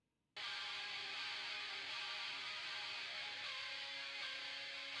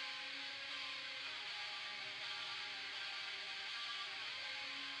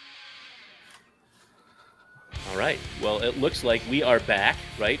All right. Well, it looks like we are back,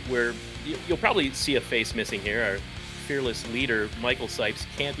 right? You'll probably see a face missing here. Our fearless leader, Michael Sipes,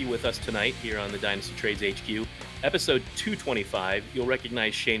 can't be with us tonight here on the Dynasty Trades HQ. Episode 225. You'll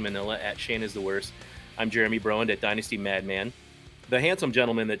recognize Shane Manila at Shane is the Worst. I'm Jeremy Broand at Dynasty Madman. The handsome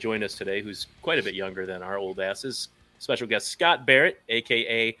gentleman that joined us today, who's quite a bit younger than our old asses, special guest Scott Barrett,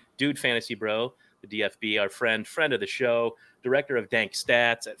 a.k.a. Dude Fantasy Bro, the DFB, our friend of the show, director of Dank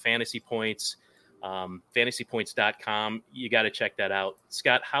Stats at Fantasy Points. fantasypoints.com. You got to check that out.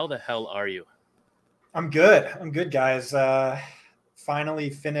 Scott, how the hell are you? I'm good, guys.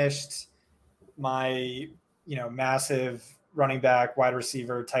 Finally finished my, massive running back, wide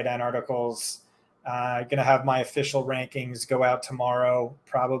receiver, tight end articles. Going to have my official rankings go out tomorrow,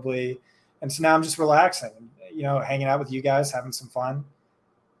 probably. And so now I'm just relaxing, hanging out with you guys, having some fun.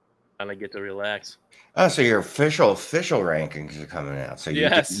 And I get to relax. Oh, so your official rankings are coming out. So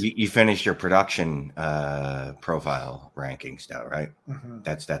yes. you finished your production profile rankings now, right? Mm-hmm.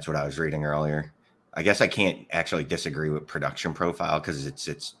 That's what I was reading earlier. I guess I can't actually disagree with production profile because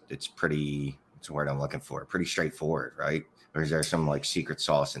it's pretty. It's the word I'm looking for. Pretty straightforward, right? Or is there some like secret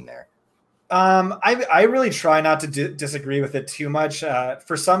sauce in there? I really try not to disagree with it too much.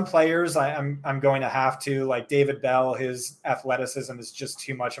 For some players, I'm going to have to, like David Bell. His athleticism is just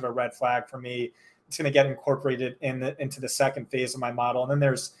too much of a red flag for me. It's going to get incorporated into the second phase of my model. And then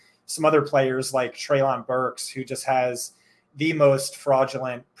there's some other players like Treylon Burks, who just has the most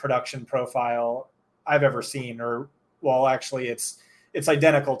fraudulent production profile I've ever seen. Actually, it's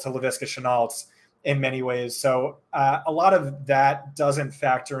identical to Laviska Shenault's in many ways. So a lot of that doesn't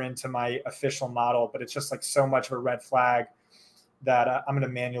factor into my official model, but it's just like so much of a red flag that I'm going to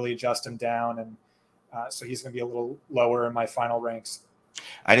manually adjust him down. And so he's going to be a little lower in my final ranks.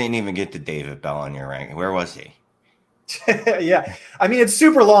 I didn't even get to David Bell on your ranking. Where was he? Yeah. I mean, it's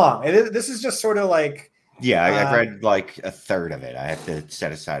super long. This is just sort of like. Yeah, I read like a third of it. I have to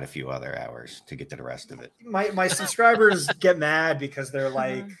set aside a few other hours to get to the rest of it. My subscribers get mad because they're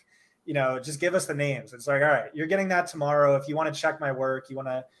like, just give us the names. It's like, all right, you're getting that tomorrow. If you want to check my work, you want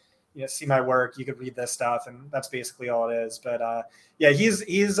to, see my work, you could read this stuff. And that's basically all it is. But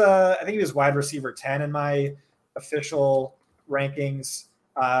he's I think he was wide receiver 10 in my official rankings.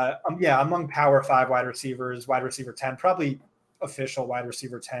 Among power 5 wide receivers, wide receiver 10, probably official wide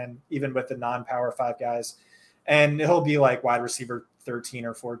receiver 10, even with the non-power 5 guys. And he'll be like wide receiver 13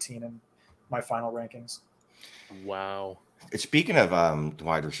 or 14 in my final rankings. Wow. Speaking of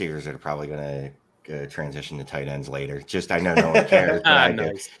wide receivers that are probably going to transition to tight ends later, I know no one cares, but I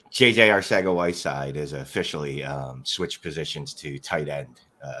do. JJ Arcega-Whiteside is officially switched positions to tight end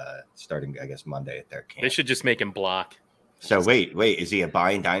starting, I guess, Monday at their camp. They should just make him block. So wait, is he a buy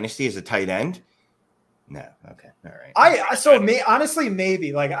in Dynasty as a tight end? No. Okay. All right. Honestly,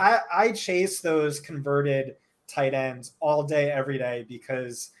 maybe. Like I chase those converted tight ends all day, every day,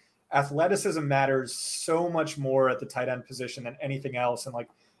 because athleticism matters so much more at the tight end position than anything else. And like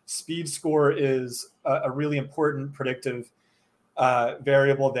speed score is a really important predictive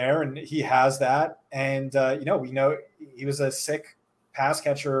variable there. And he has that. And, we know he was a sick pass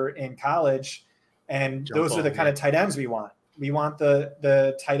catcher in college. And those are the kind of tight ends we want. We want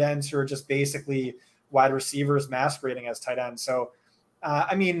the tight ends who are just basically wide receivers masquerading as tight ends. So,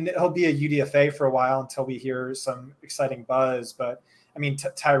 he'll be a UDFA for a while until we hear some exciting buzz. But,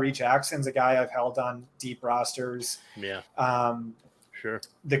 Tyree Jackson's a guy I've held on deep rosters. Yeah. Sure.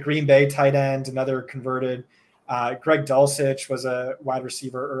 The Green Bay tight end, another converted. Greg Dulcich was a wide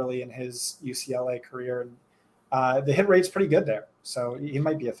receiver early in his UCLA career. And the hit rate's pretty good there. So he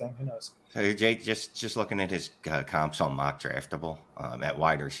might be a thing. Who knows? So Jake, just looking at his comps on Mock Draftable, at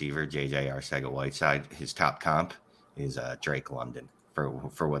wide receiver, JJ Arcega-Whiteside, his top comp is Drake London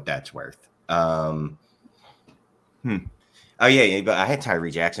for what that's worth. Oh, yeah, but I had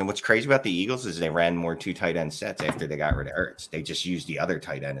Tyree Jackson. What's crazy about the Eagles is they ran more 2 tight end sets after they got rid of Ertz. They just used the other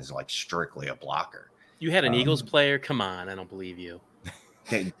tight end as like strictly a blocker. You had an Eagles player? Come on, I don't believe you.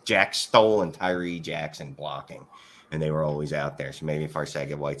 Jack Stoll and Tyree Jackson blocking, and they were always out there. So maybe if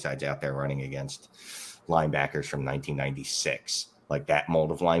Arcega-Whiteside's out there running against linebackers from 1996, like that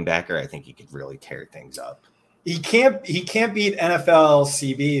mold of linebacker, I think he could really tear things up. He can't beat NFL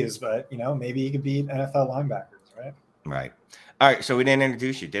CBs, but maybe he could beat NFL linebackers, right? Right. All right. So we didn't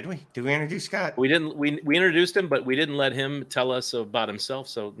introduce you, did we? Did we introduce Scott? We didn't. We introduced him, but we didn't let him tell us about himself.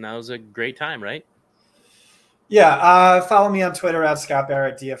 So now's a great time, right? Yeah. Follow me on Twitter at Scott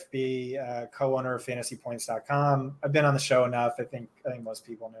Barrett DFB, co-owner of fantasypoints.com. I've been on the show enough. I think most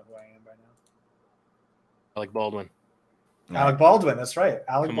people know who I am by now. Alec Baldwin. Alec Baldwin. That's right.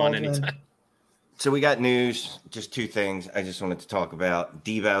 Come Baldwin. On anytime. So we got news. Just 2 things I just wanted to talk about.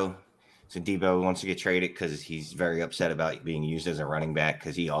 Debo So Debo wants to get traded because he's very upset about being used as a running back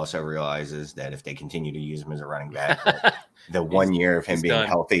because he also realizes that if they continue to use him as a running back, the 1 year of him being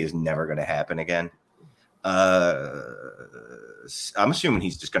healthy is never going to happen again. I'm assuming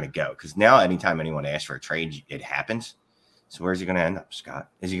he's just going to go because now anytime anyone asks for a trade, it happens. So where's he going to end up, Scott?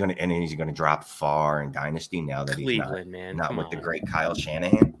 Is he going to drop far in Dynasty now that Cleveland, he's not with the great Kyle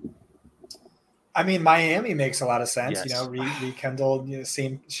Shanahan? I mean, Miami makes a lot of sense. Yes. Rekindled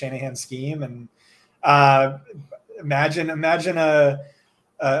same Shanahan scheme, and imagine a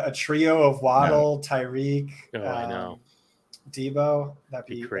trio of Waddle, Tyreek, I know, Debo. That'd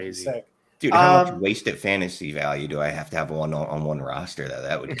be crazy. Sick. Dude, how much wasted fantasy value do I have to have on one roster?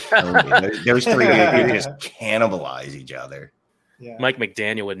 That would kill me. Those three would just cannibalize each other. Yeah. Mike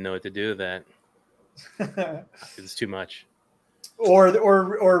McDaniel wouldn't know what to do with that. It's too much. Or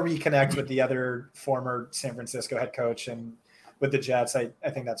reconnect with the other former San Francisco head coach, and with the Jets, I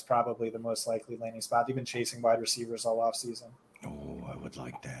think that's probably the most likely landing spot. They've been chasing wide receivers all off season. Oh, I would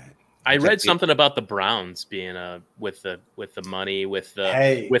like that. I read something about the Browns being with the money, with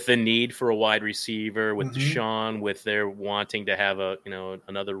the need for a wide receiver, with Deshaun, with their wanting to have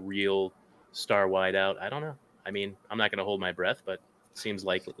another real star wideout. I don't know. I mean, I'm not going to hold my breath, but it seems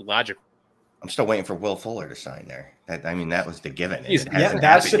like logical. I'm still waiting for Will Fuller to sign there. That was the given.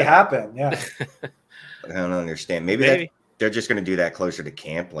 That should happen. Yeah. I don't understand. Maybe. They're just going to do that closer to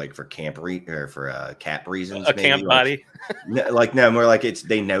camp, like for cap reasons. Camp body. More like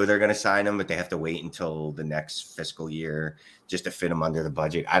they know they're going to sign him, but they have to wait until the next fiscal year just to fit him under the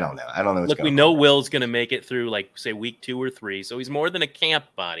budget. I don't know. Look, we know Will's going to make it through, like, say, week 2 or 3. So he's more than a camp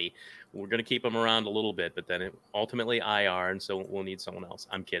body. We're going to keep him around a little bit, but then ultimately IR, and so we'll need someone else.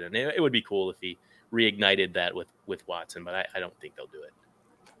 I'm kidding. It would be cool if he reignited that with Watson, but I don't think they'll do it.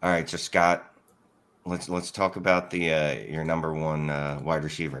 All right, so Scott, let's talk about your number one wide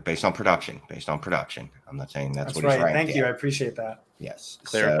receiver based on production. I'm not saying that's what right. he's ranked. Thank you. I appreciate that. Yes.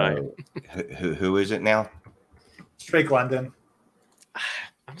 Clarifying. So, who is it now? Drake London.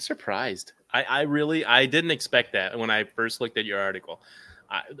 I'm surprised. I didn't expect that when I first looked at your article.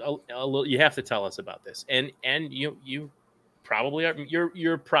 You have to tell us about this, and you probably are.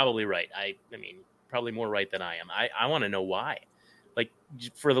 You're probably right. I mean, probably more right than I am. I want to know why. Like,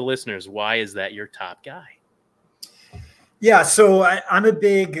 for the listeners, why is that your top guy? Yeah, so I'm a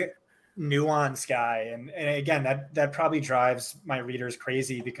big nuance guy, and again, that probably drives my readers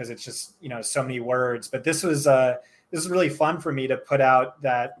crazy because it's just so many words. But this was really fun for me to put out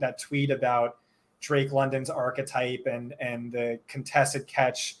that tweet about Drake London's archetype and the contested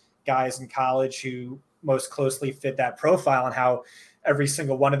catch guys in college who most closely fit that profile, and how every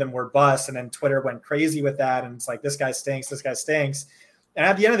single one of them were busts. And then Twitter went crazy with that. And it's like, this guy stinks. And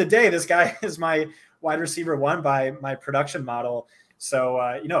at the end of the day, this guy is my wide receiver 1 by my production model.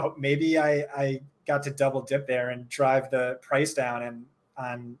 So, maybe I got to double dip there and drive the price down and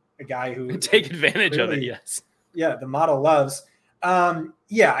on a guy who take advantage of it. Yes. Yeah. The model loves.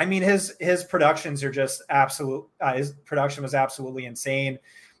 I mean, his productions are just absolute. His production was absolutely insane.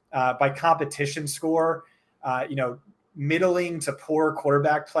 By competition score, middling to poor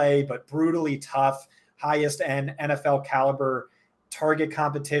quarterback play, but brutally tough, highest end NFL caliber target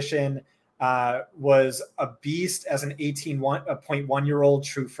competition, was a beast as an 18.1-year-old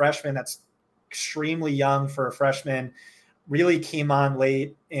true freshman. That's extremely young for a freshman. Really came on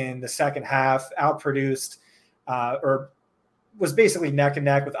late in the second half, outproduced, or was basically neck and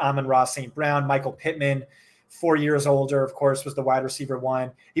neck with Amon-Ra St. Brown. Michael Pittman, 4 years older, of course, was the wide receiver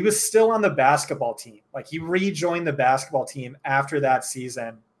 1. He was still on the basketball team. Like, he rejoined the basketball team after that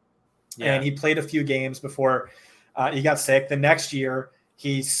season. Yeah. And he played a few games before he got sick. The next year,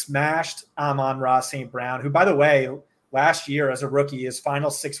 he smashed Amon-Ra St. Brown, who, by the way, last year as a rookie, his final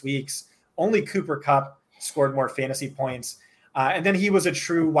 6 weeks, only Cooper Kupp scored more fantasy points. And then he was a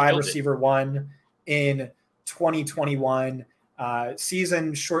true wide receiver 1 in 2021.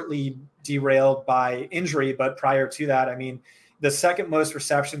 Season shortly derailed by injury, but prior to that, I mean, the second most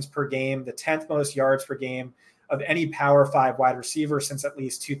receptions per game, the 10th most yards per game of any Power 5 wide receiver since at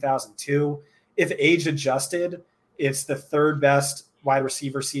least 2002. If age adjusted, it's the third best wide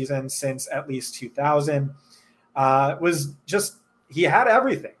receiver season since at least 2000. He had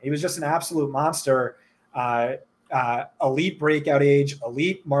everything. He was just an absolute monster. Elite breakout age,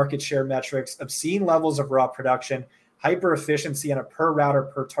 elite market share metrics, obscene levels of raw production, hyper efficiency on a per route or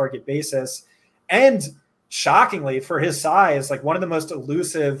per target basis. And shockingly, for his size, like one of the most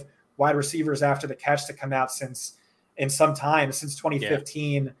elusive wide receivers after the catch to come out since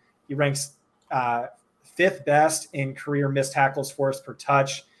 2015. Yeah. He ranks 5th best in career missed tackles forced per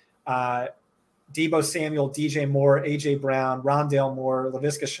touch. Deebo Samuel, DJ Moore, AJ Brown, Rondale Moore,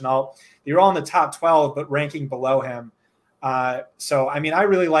 Laviska Shenault. They're all in the top 12, but ranking below him. So, I mean, I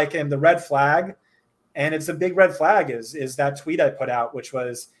really like him. The red flag, and it's a big red flag, is that tweet I put out, which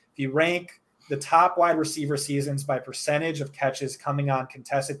was if you rank the top wide receiver seasons by percentage of catches coming on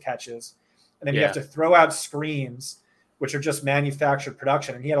contested catches, and then you have to throw out screens, which are just manufactured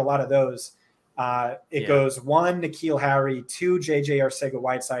production. And he had a lot of those. It goes 1, N'Keal Harry, 2, J.J.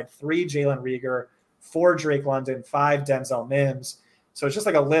 Arcega-Whiteside, 3, Jalen Reagor, 4, Drake London, 5, Denzel Mims. So it's just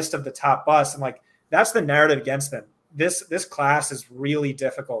like a list of the top busts. And like, that's the narrative against them. This class is really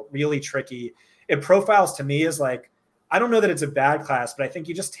difficult, really tricky. It profiles to me as like, I don't know that it's a bad class, but I think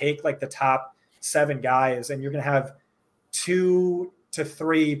you just take like the top 7 guys and you're going to have 2 to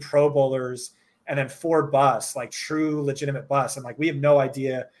 3 Pro Bowlers and then 4 busts, like true legitimate busts. And like, we have no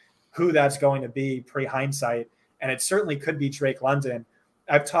idea who that's going to be pre-hindsight. And it certainly could be Drake London.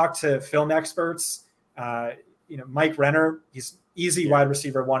 I've talked to film experts, Mike Renner, he's easy wide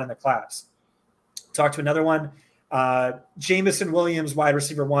receiver 1 in the class. Talked to another one, Jameson Williams, wide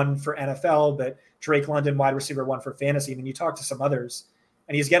receiver 1 for NFL, but Drake London, wide receiver 1 for fantasy. And then you talk to some others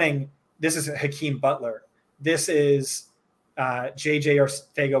and he's getting, this is Hakeem Butler. This is J.J.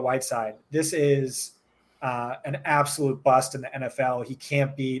 Arcega-Whiteside. This is an absolute bust in the NFL. He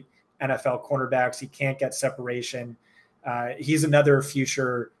can't beat NFL cornerbacks. He can't get separation. He's another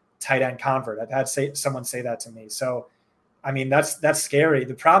future tight end convert. I've had someone say that to me. So, I mean, that's scary.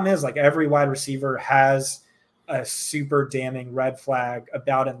 The problem is like every wide receiver has a super damning red flag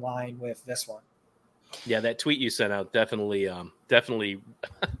about in line with this one. Yeah, that tweet you sent out definitely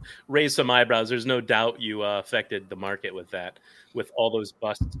raised some eyebrows. There's no doubt you affected the market with that, with all those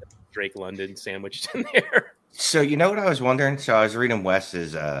busts, Drake London sandwiched in there. So you know what I was wondering? So I was reading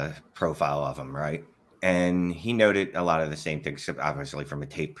Wes's profile of him, right? And he noted a lot of the same things, obviously from a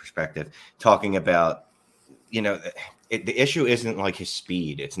tape perspective, talking about, the issue isn't like his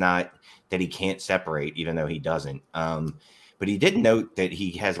speed. It's not that he can't separate, even though he doesn't. But he did note that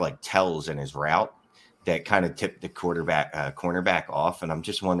he has like tells in his route that kind of tipped the cornerback off. And I'm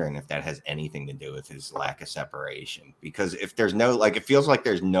just wondering if that has anything to do with his lack of separation, because if there's it feels like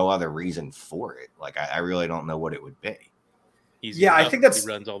there's no other reason for it. Like, I really don't know what it would be. I think he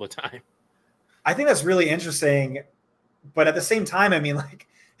runs all the time. I think that's really interesting. But at the same time, I mean, like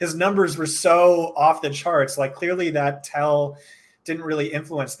his numbers were so off the charts. Like clearly that tell didn't really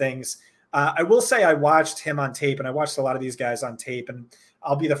influence things. I will say I watched him on tape, and I watched a lot of these guys on tape, and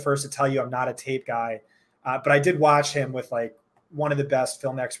I'll be the first to tell you I'm not a tape guy. But I did watch him with like one of the best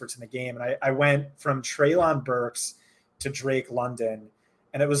film experts in the game. And I went from Treylon Burks to Drake London.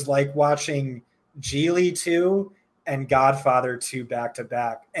 And it was like watching Geely 2 and Godfather 2 back to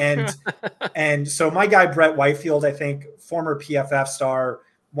back. And so my guy, Brett Whitefield, I think former PFF star,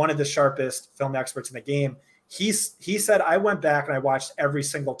 one of the sharpest film experts in the game. He said, I went back and I watched every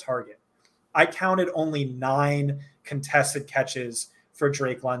single target. I counted only 9 contested catches for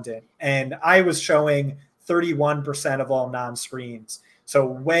Drake London. And I was showing 31% of all non-screens. So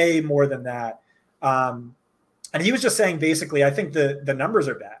way more than that. And he was just saying, basically, I think the numbers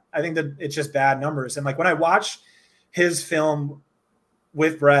are bad. I think that it's just bad numbers. And like when I watch his film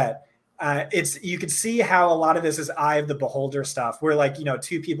with Brett, you can see how a lot of this is eye of the beholder stuff where like,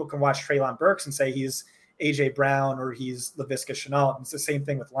 2 people can watch Treylon Burks and say he's AJ Brown or he's Laviska Shenault. And it's the same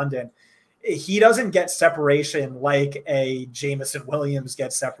thing with London. He doesn't get separation like a Jameson Williams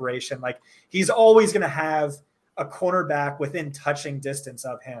gets separation. Like he's always going to have a cornerback within touching distance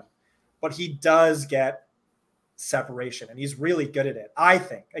of him, but he does get separation and he's really good at it. I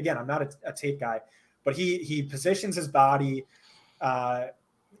think, again, I'm not a tape guy, but he positions his body,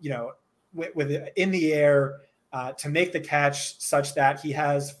 with in the air to make the catch such that he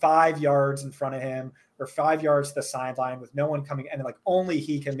has 5 yards in front of him or 5 yards to the sideline with no one coming, and like only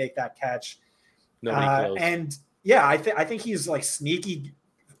he can make that catch. Nobody close. And yeah, I think he's like sneaky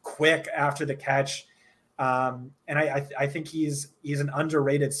quick after the catch. And I think he's an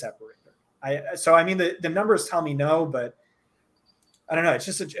underrated separator. So I mean the numbers tell me no, but I don't know. It's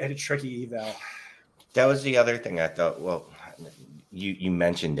just a tricky eval. That was the other thing I thought. Well, you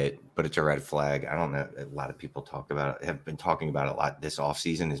mentioned it, but it's a red flag. I don't know. A lot of people have been talking about it a lot this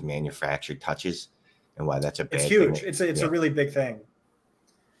offseason is manufactured touches. And why that's a bad thing. It's huge. It's a really big thing.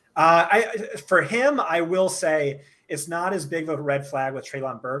 For him, I will say it's not as big of a red flag with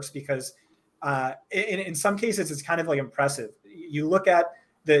Treylon Burks because in some cases it's kind of like impressive. You look at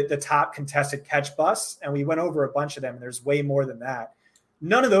the top contested catch busts, and we went over a bunch of them. And there's way more than that.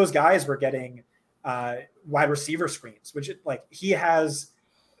 None of those guys were getting wide receiver screens, which he has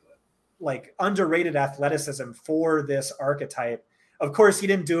like underrated athleticism for this archetype of course, he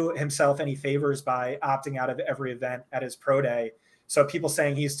didn't do himself any favors by opting out of every event at his pro day. So people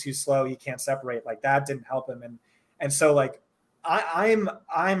saying he's too slow, he can't separate, like that didn't help him. And so like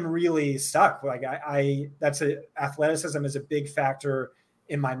I'm really stuck. Like athleticism is a big factor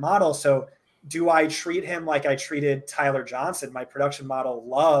in my model. So do I treat him like I treated Tyler Johnson, my production model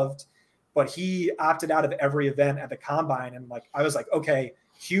loved, but he opted out of every event at the combine? And like, I was like, okay,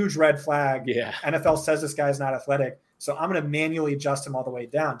 huge red flag. Yeah. NFL says this guy's not athletic, so I'm going to manually adjust him all the way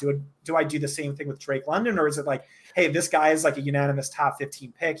down. Do I do the same thing with Drake London? Or is it like, hey, this guy is like a unanimous top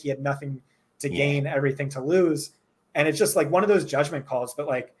 15 pick. He had nothing to gain, everything to lose. And it's just like one of those judgment calls. But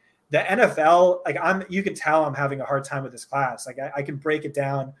like the NFL, like you can tell I'm having a hard time with this class. Like I can break it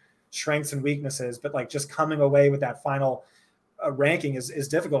down, strengths and weaknesses, but like just coming away with that final ranking is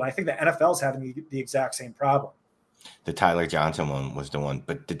difficult. I think the NFL is having the exact same problem. The Tyler Johnson one was the one,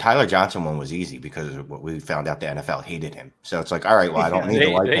 but the Tyler Johnson one was easy because we found out the NFL hated him. So it's like, all right, well, I don't need to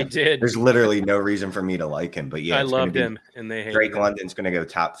like him. There's literally no reason for me to like him. But yeah, I loved him, and they hated Drake him. London's going to go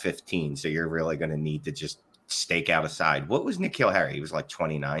top 15, so you're really going to need to just stake out a side. What was N'Keal Harry? He was like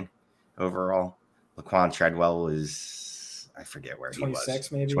 29 overall. Laquan Treadwell was, I forget where 26, he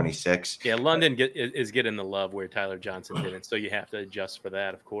was. maybe 26. Yeah, London is getting the love where Tyler Johnson didn't. So you have to adjust for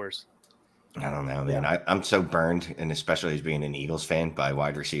that, of course. I don't know, man. Yeah. I'm so burned, and especially as being an Eagles fan, by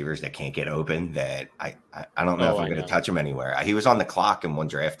wide receivers that can't get open, that I don't know if I'm going to touch him anywhere. He was on the clock in one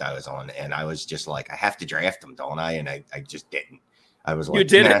draft I was on, and I was just like, I have to draft him, don't I? And I just didn't. I was like, you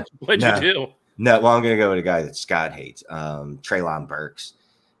didn't? What'd you do? No, well, I'm going to go with a guy that Scott hates, Treylon Burks.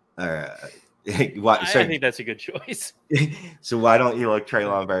 I think that's a good choice. So why don't you like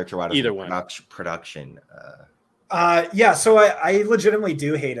Treylon Burks, or why either one? Production. Yeah, so I legitimately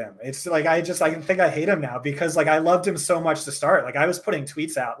do hate him. It's like I think I hate him now because like I loved him so much to start. Like I was putting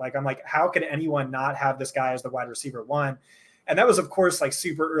tweets out, like I'm like, how could anyone not have this guy as the wide receiver one? And that was, of course, like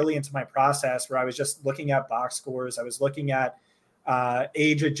super early into my process where I was just looking at box scores. I was looking at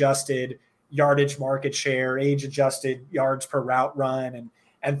age-adjusted yardage market share, age-adjusted yards per route run,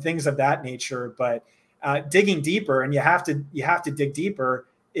 and things of that nature. But digging deeper, and you have to dig deeper,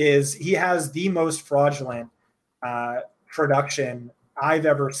 is he has the most fraudulent production I've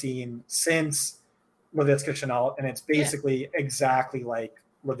ever seen since Laviska Shenault, and it's basically exactly like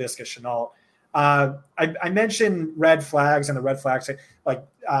Laviska Shenault. I mentioned red flags, and the red flags, like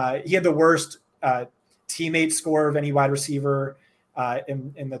he had the worst teammate score of any wide receiver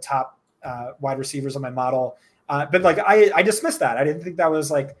in the top wide receivers on my model. But like I dismissed that. I didn't think that was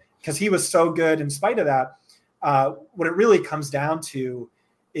like, because he was so good in spite of that. What it really comes down to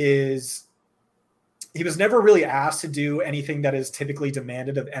is he was never really asked to do anything that is typically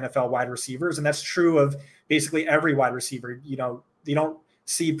demanded of NFL wide receivers. And that's true of basically every wide receiver. You know, they don't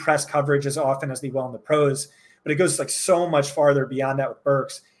see press coverage as often as they will in the pros, but it goes like so much farther beyond that with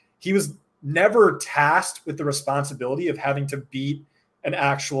Burks. He was never tasked with the responsibility of having to beat an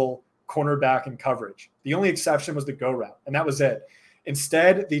actual cornerback in coverage. The only exception was the go route, and that was it.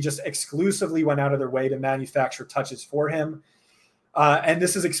 Instead, they just exclusively went out of their way to manufacture touches for him. And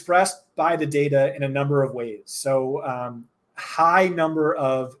this is expressed by the data in a number of ways. So high number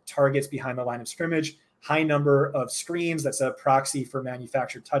of targets behind the line of scrimmage, high number of screens. That's a proxy for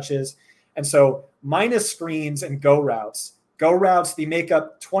manufactured touches. And so minus screens and go routes, they make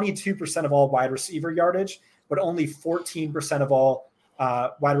up 22% of all wide receiver yardage, but only 14% of all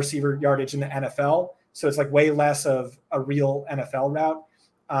wide receiver yardage in the NFL. So it's like way less of a real NFL route.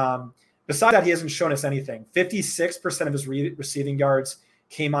 Besides that, he hasn't shown us anything. 56% of his receiving yards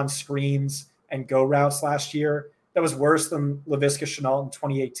came on screens and go routes last year. That was worse than Laviska Shenault in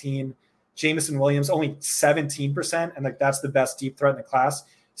 2018. Jameson Williams, only 17%, and like that's the best deep threat in the class,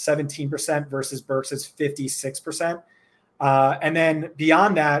 17% versus Burks' 56%. And then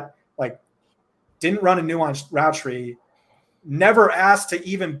beyond that, like didn't run a nuanced route tree, never asked to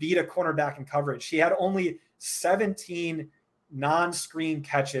even beat a cornerback in coverage. He had only 17 non-screen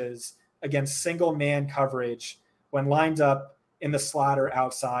catches against single man coverage when lined up in the slot or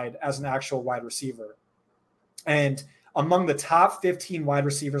outside as an actual wide receiver. And among the top 15 wide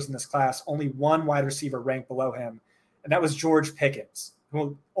receivers in this class, only one wide receiver ranked below him, and that was George Pickens,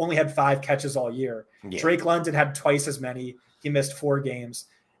 who only had 5 catches all year. Yeah. Drake London had twice as many. He missed 4 games,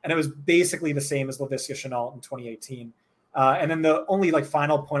 and it was basically the same as Laviska Shenault in 2018. And then the only like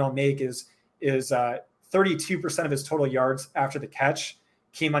final point I'll make is 32% of his total yards after the catch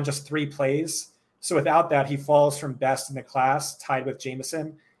came on just 3 plays. So without that, he falls from best in the class, tied with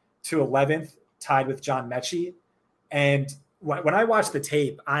Jameson, to 11th, tied with John Mechie. And when I watched the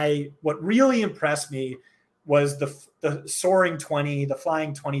tape, what really impressed me was the soaring 20, the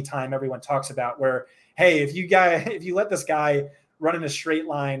flying 20 time everyone talks about, where, hey, if you let this guy running a straight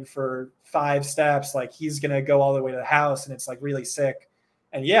line for 5 steps, like he's going to go all the way to the house and it's like really sick.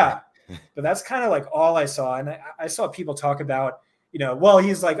 And yeah, but that's kind of like all I saw. And I saw people talk about, well,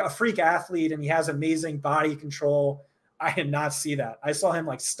 he's like a freak athlete and he has amazing body control. I did not see that. I saw him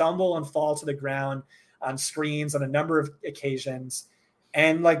like stumble and fall to the ground on screens on a number of occasions.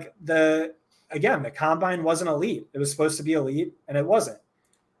 And like the combine wasn't elite. It was supposed to be elite and it wasn't.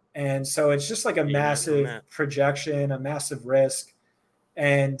 And so it's just like a massive projection, a massive risk.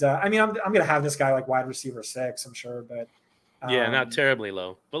 And I'm going to have this guy like wide receiver 6, I'm sure, but not terribly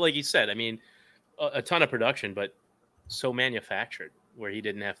low. But like you said, I mean, a ton of production, but so manufactured where he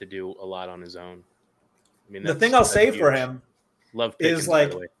didn't have to do a lot on his own. I mean, the thing I'll say for him is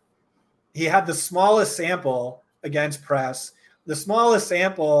like he had the smallest sample against press, the smallest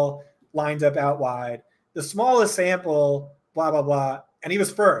sample lined up out wide, the smallest sample, blah, blah, blah. And he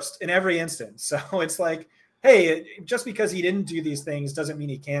was first in every instance. So it's like, hey, just because he didn't do these things doesn't mean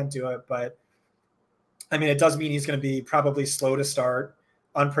he can't do it. But I mean, it does mean he's going to be probably slow to start,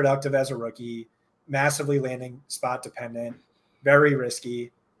 unproductive as a rookie, massively landing spot dependent, very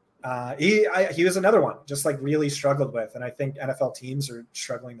risky. He was another one, just like really struggled with. And I think NFL teams are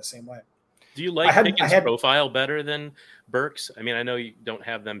struggling the same way. Do you like Pickens' profile better than Burks? I mean, I know you don't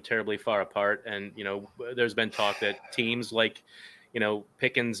have them terribly far apart. And, there's been talk that teams like,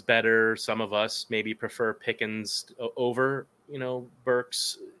 Pickens better. Some of us maybe prefer Pickens over,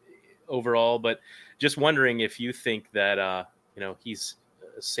 Burks overall. But just wondering if you think that, he's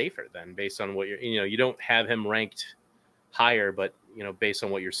safer then based on what you don't have him ranked higher, but, based on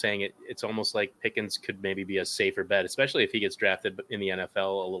what you're saying, it's almost like Pickens could maybe be a safer bet, especially if he gets drafted in the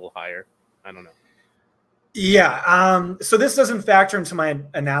NFL a little higher. I don't know. Yeah. So this doesn't factor into my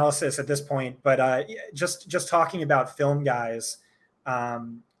analysis at this point, but just talking about film guys,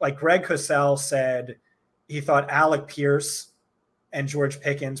 like Greg Cosell said, he thought Alec Pierce and George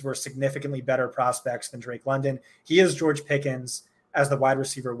Pickens were significantly better prospects than Drake London. He is George Pickens as the wide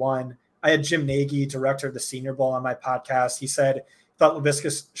receiver 1. I had Jim Nagy, director of the Senior Bowl, on my podcast. He said, thought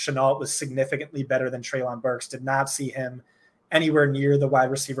Laviska Shenault was significantly better than Treylon Burks, did not see him anywhere near the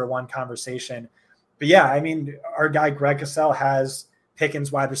wide receiver 1 conversation. But yeah, I mean, our guy Greg Cosell has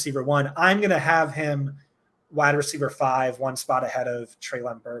Pickens wide receiver 1. I'm going to have him wide receiver 5, 1 spot ahead of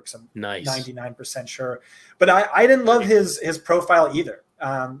Treylon Burks. I'm 99% sure. But I didn't love his profile either.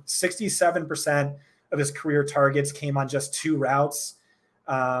 67% of his career targets came on just 2 routes.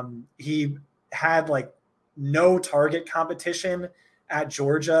 He had like no target competition at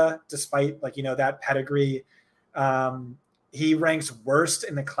Georgia, despite that pedigree. He ranks worst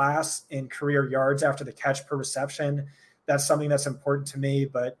in the class in career yards after the catch per reception. That's something that's important to me.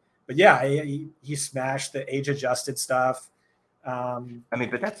 But yeah, he smashed the age-adjusted stuff.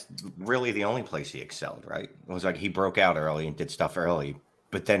 But that's really the only place he excelled, right? It was like he broke out early and did stuff early,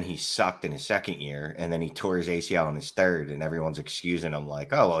 but then he sucked in his second year, and then he tore his ACL in his third, and everyone's excusing him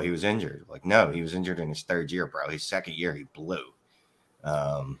like, oh, well, he was injured. Like, no, he was injured in his third year, bro. His second year, he blew.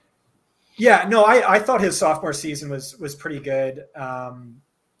 Yeah, no, I thought his sophomore season was pretty good.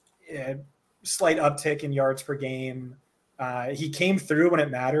 Slight uptick in yards per game. He came through when it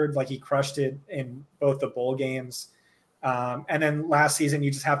mattered. Like he crushed it in both the bowl games. And then last season,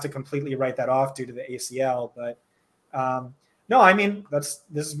 you just have to completely write that off due to the ACL. But no, I mean, this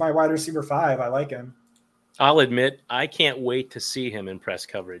is my wide receiver 5. I like him. I'll admit, I can't wait to see him in press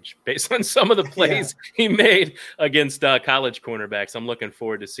coverage based on some of the plays he made against college cornerbacks. I'm looking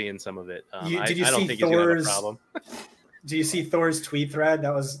forward to seeing some of it. I don't think he's going to have a problem. Do you see Thor's tweet thread?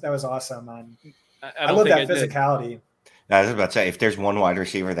 That was awesome. I love that physicality. I was about to say, if there's one wide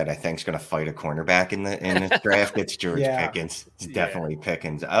receiver that I think is going to fight a cornerback in this draft, it's George Pickens. It's definitely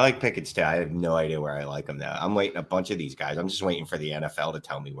Pickens. I like Pickens too. I have no idea where I like him now. I'm waiting a bunch of these guys. I'm just waiting for the NFL to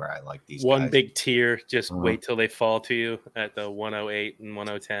tell me where I like these guys. One big tier. Just wait till they fall to you at the 108 and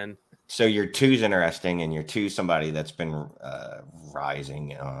 110. So your 2's interesting, and your 2 somebody that's been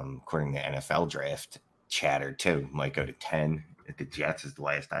rising according to NFL draft chatter too. Might go to 10 at the Jets is the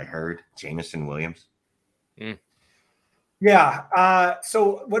last I heard. Jameson Williams. Yeah.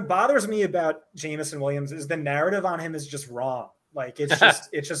 So what bothers me about Jameson Williams is the narrative on him is just wrong. Like it's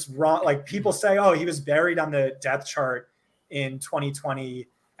just wrong. Like people say, oh, he was buried on the depth chart in 2020.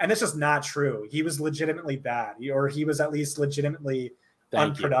 And it's just not true. He was legitimately bad, or he was at least legitimately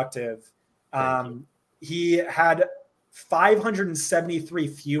unproductive. He had 573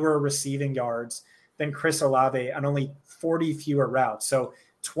 fewer receiving yards than Chris Olave and only 40 fewer routes. So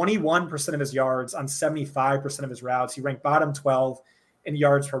 21% of his yards on 75% of his routes. He ranked bottom 12 in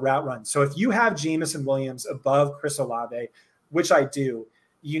yards per route run. So if you have Jameson Williams above Chris Olave, which I do,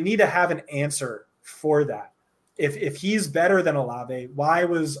 you need to have an answer for that. if he's better than Olave, why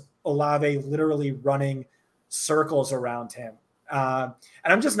was Olave literally running circles around him? And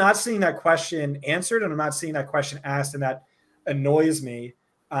I'm just not seeing that question answered, and I'm not seeing that question asked, and that annoys me.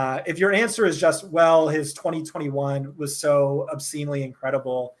 If your answer is just, well, his 2021 was so obscenely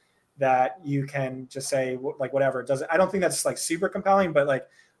incredible that you can just say like whatever, I don't think that's like super compelling, but like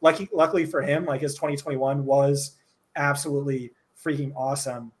luckily for him, like his 2021 was absolutely freaking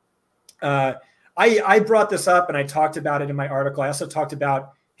awesome. I brought this up and I talked about it in my article. I also talked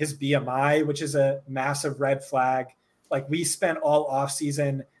about his BMI, which is a massive red flag. Like we spent all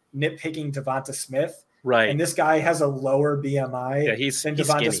offseason nitpicking Devonta Smith. Right. And this guy has a lower BMI than Devonta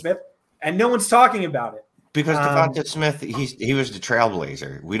skinny. Smith. And no one's talking about it. Because Devonta Smith, he was the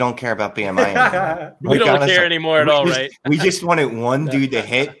trailblazer. We don't care about BMI anymore. We don't care anymore at all, right? We just wanted one dude to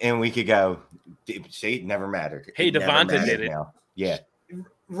hit, and we could go, see, it never mattered. Hey, Devonta did it. Now. Yeah.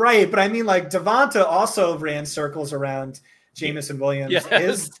 Right, but I mean, like, Devonta also ran circles around Jameson Williams. Yes.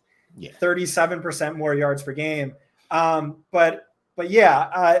 His 37% more yards per game. But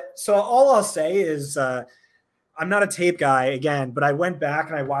yeah, so all I'll say is I'm not a tape guy, again, but I went back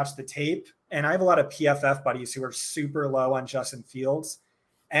and I watched the tape, and I have a lot of PFF buddies who are super low on Justin Fields.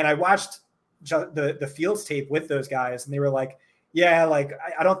 And I watched the Fields tape with those guys, and they were like, yeah, like,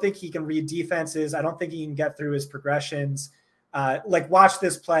 I don't think he can read defenses. I don't think he can get through his progressions. Like, watch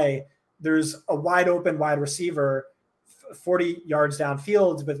this play. There's a wide open wide receiver 40 yards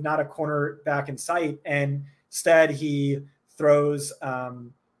downfield, but not a corner back in sight. And instead he throws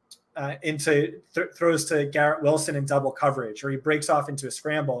throws to Garrett Wilson in double coverage, or he breaks off into a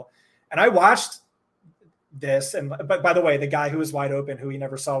scramble. And I watched this, but by the way, the guy who was wide open, who he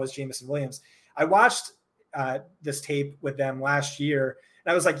never saw, was Jameson Williams. I watched this tape with them last year,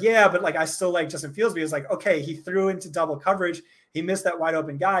 and I was like, yeah, but like I still like Justin Fields, because like, okay, he threw into double coverage, he missed that wide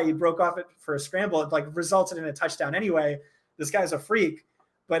open guy, he broke off it for a scramble, it like resulted in a touchdown anyway. This guy's a freak.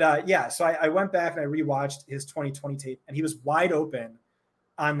 But yeah, so I went back and I rewatched his 2020 tape, and he was wide open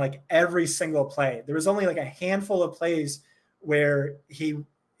on like every single play. There was only like a handful of plays where he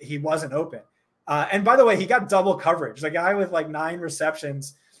wasn't open. And by the way, he got double coverage. The guy with like 9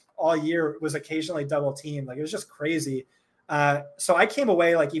 receptions all year was occasionally double teamed. Like, it was just crazy. So I came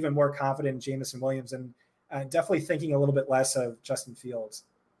away like even more confident in Jameson Williams, and definitely thinking a little bit less of Justin Fields.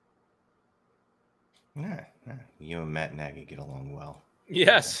 Yeah, you and Matt Nagy get along well.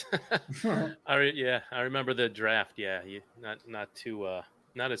 Yes. I remember the draft. Yeah,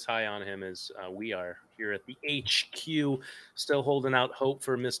 not as high on him as we are here at the HQ. Still holding out hope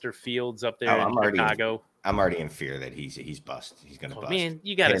for Mr. Fields up there in Chicago. I'm already in fear that he's bust. He's gonna bust. Man,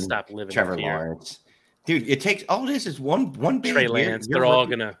 you got to stop living Trevor in fear. Lawrence. Dude, it takes all this is one big Trey Lance. They're all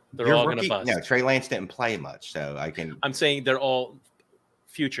gonna bust. No, Trey Lance didn't play much, so I'm saying they're all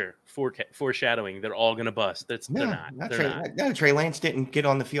future foreshadowing. They're all gonna bust. They're not. No, Trey Lance didn't get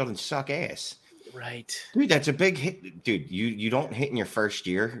on the field and suck ass. Right, dude. That's a big hit, dude. You don't hit in your first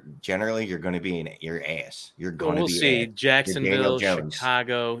year. Generally, you're going to be in your ass. You're going to be. We'll see. Jacksonville,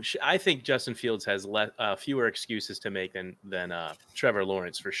 Chicago. I think Justin Fields has fewer excuses to make than Trevor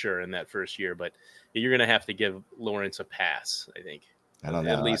Lawrence for sure in that first year. But you're going to have to give Lawrence a pass. I think. I don't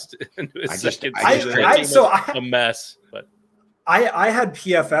know. At least a mess. But I had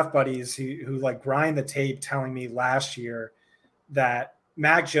PFF buddies who like grind the tape telling me last year that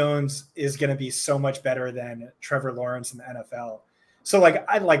Mac Jones is going to be so much better than Trevor Lawrence in the NFL. So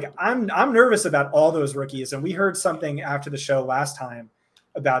I'm nervous about all those rookies. And we heard something after the show last time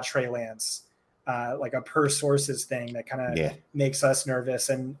about Trey Lance, like a per sources thing that kind of makes us nervous.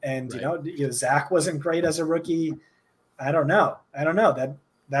 And right. you know, Zach wasn't great as a rookie. I don't know.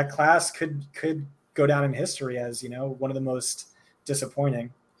 That class could go down in history as, you know, one of the most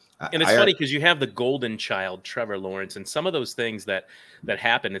disappointing. And it's funny because you have the golden child, Trevor Lawrence, and some of those things that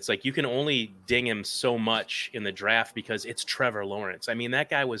happen. It's like you can only ding him so much in the draft because it's Trevor Lawrence. I mean,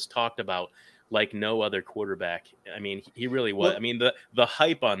 that guy was talked about like no other quarterback. I mean, he really was. I mean, the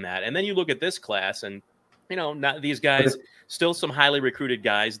hype on that. And then you look at this class, and you know, not these guys, still some highly recruited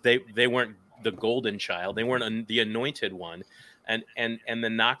guys. They weren't the golden child. They weren't the anointed one. And the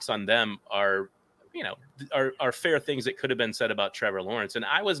knocks on them are, you know, are fair things that could have been said about Trevor Lawrence. And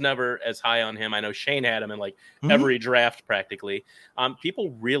I was never as high on him. I know Shane had him in like every draft practically.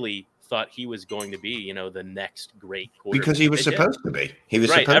 People really thought he was going to be, you know, the next great quarterback. Because he was supposed to be. He was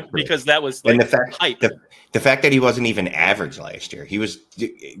right, supposed to be. Because that was like the fact that he wasn't even average last year. He was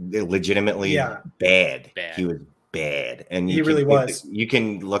legitimately bad. He was bad. And he really was. You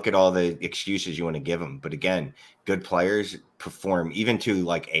can look at all the excuses you want to give him, but again, good players perform even to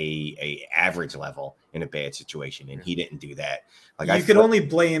like a average level in a bad situation, and he didn't do that. Like you could only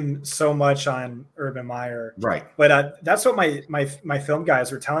blame so much on Urban Meyer, right? But that's what my film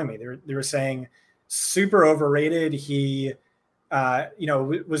guys were telling me. They were saying super overrated. He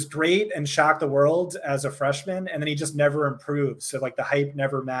was great and shocked the world as a freshman, and then he just never improved. So like the hype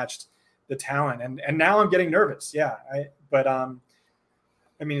never matched the talent, and now I'm getting nervous. Yeah,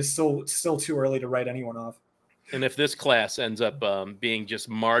 it's still too early to write anyone off. And if this class ends up being just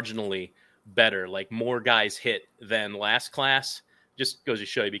marginally better, like more guys hit than last class, just goes to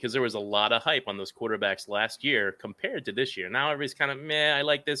show you, because there was a lot of hype on those quarterbacks last year compared to this year. Now everybody's kind of, meh, I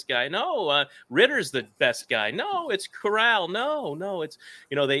like this guy. No, Ritter's the best guy. No, it's Corral. No, it's,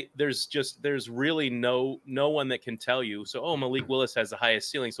 there's really no one that can tell you. So, Malik Willis has the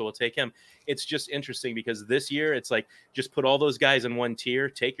highest ceiling, so we'll take him. It's just interesting because this year it's like, just put all those guys in one tier,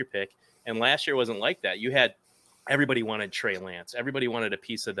 take your pick. And last year wasn't like that. You had, everybody wanted Trey Lance. Everybody wanted a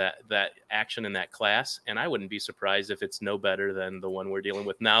piece of that action in that class. And I wouldn't be surprised if it's no better than the one we're dealing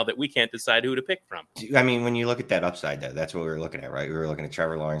with now that we can't decide who to pick from. I mean, when you look at that upside, though, that's what we were looking at, right? We were looking at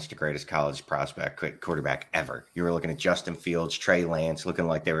Trevor Lawrence, the greatest college prospect quarterback ever. You were looking at Justin Fields, Trey Lance, looking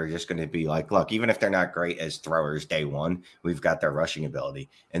like they were just going to be like, look, even if they're not great as throwers day one, we've got their rushing ability.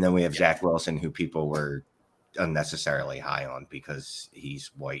 And then we have Zach Wilson, who people were unnecessarily high on because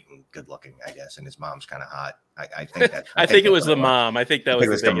he's white and good looking, I guess, and his mom's kind of hot. I think that I think it was the mom. I think that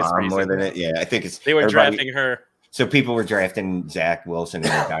was the mom reason. More than it. Yeah, I think they were drafting her. So people were drafting Zach Wilson in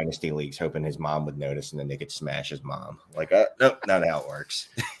the dynasty leagues, hoping his mom would notice, and then they could smash his mom. Like, nope, not how it works.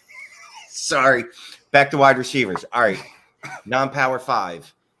 Sorry. Back to wide receivers. All right, non-power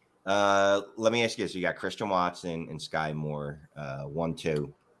 5. Let me ask you this: you got Christian Watson and Sky Moore, 1,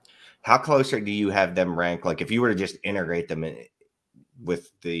 2. How close do you have them ranked? Like, if you were to just integrate them in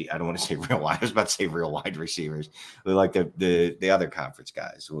with the, I don't want to say real wide, I was about to say real wide receivers, but like the other conference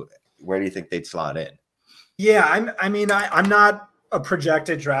guys, where do you think they'd slot in? Yeah, I'm not a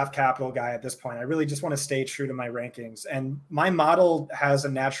projected draft capital guy at this point. I really just want to stay true to my rankings. And my model has a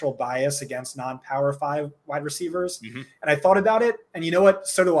natural bias against non-power 5 wide receivers. Mm-hmm. And I thought about it, and you know what?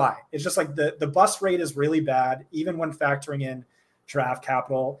 So do I. It's just like the bust rate is really bad, even when factoring in draft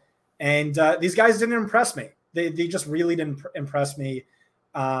capital. And these guys didn't impress me. They just really didn't impress me.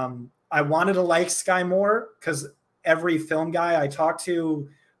 I wanted to like Sky Moore because every film guy I talked to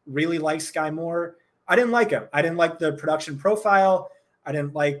really liked Sky Moore. I didn't like him. I didn't like the production profile. I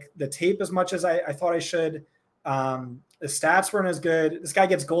didn't like the tape as much as I thought I should. The stats weren't as good. This guy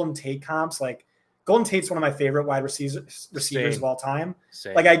gets Golden Tate comps. Like, Golden Tate's one of my favorite wide receivers of all time.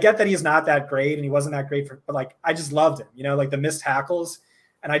 Same. Like, I get that he's not that great and he wasn't that great but like, I just loved him, like the missed tackles.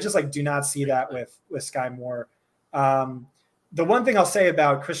 And I just like do not see that with Sky Moore. The one thing I'll say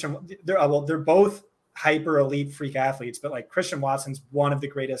about Christian, they're both hyper elite freak athletes, but like Christian Watson's one of the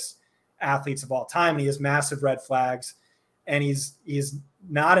greatest athletes of all time. And he has massive red flags, and he's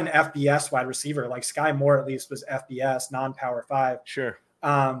not an FBS wide receiver. Like Sky Moore at least was FBS, non-power 5. Sure.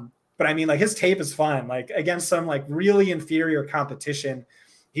 But I mean, like, his tape is fun. Like, against some like really inferior competition,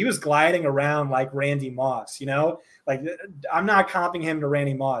 he was gliding around like Randy Moss, like, I'm not comping him to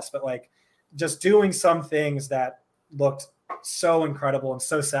Randy Moss, but like just doing some things that looked so incredible and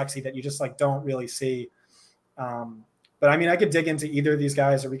so sexy that you just like don't really see. But I mean, I could dig into either of these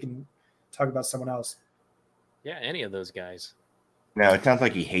guys, or we can talk about someone else. Yeah, any of those guys. No, it sounds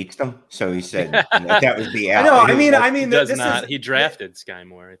like he hates them. So he said that was the out. No, I mean, he drafted Sky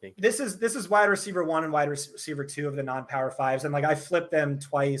Moore, I think. This is wide receiver 1 and wide receiver 2 of the non-power 5s, and like I flipped them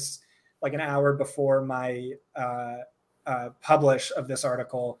twice, like an hour before my publish of this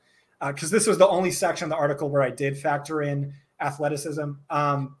article, because this was the only section of the article where I did factor in athleticism.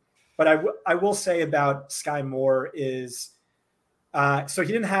 But I will say about Sky Moore is, so he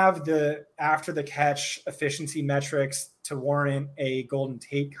didn't have the after the catch efficiency metrics to warrant a Golden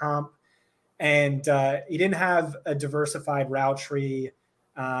Tate comp, and he didn't have a diversified route tree.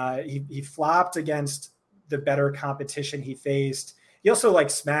 He flopped against the better competition he faced. He also like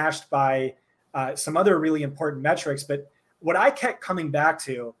smashed by some other really important metrics. But what I kept coming back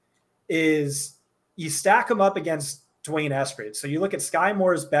to is you stack him up against Dwayne Eskridge. So you look at Sky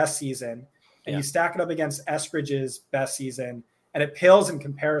Moore's best season and you stack it up against Eskridge's best season, and it pales in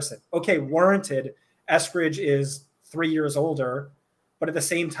comparison. Okay, warranted. Eskridge is 3 years older, but at the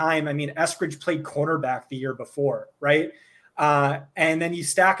same time, I mean, Eskridge played cornerback the year before, right? And then you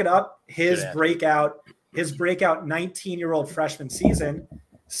stack it up, his breakout 19-year-old freshman season,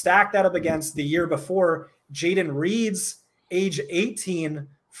 stack that up against the year before Jaden Reed's age 18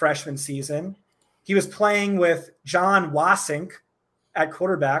 freshman season, He was playing with John Wasink at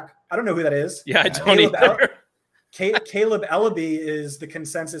quarterback. I don't know who that is. Yeah, I don't either. Caleb Ellaby is the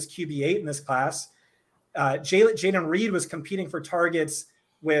consensus QB8 in this class. Jaden Reed was competing for targets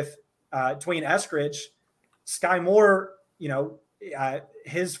with Dwayne Eskridge. Sky Moore,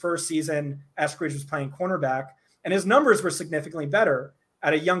 his first season, Eskridge was playing cornerback, and his numbers were significantly better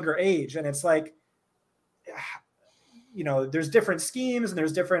at a younger age. And it's like, there's different schemes and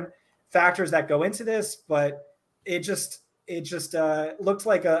there's different factors that go into this, but it just looked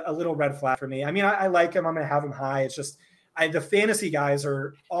like a little red flag for me. I mean, I like him. I'm going to have him high. It's just the fantasy guys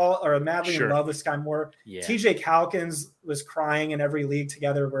are madly in love with Sky Moore. Yeah. TJ Calkins was crying in every league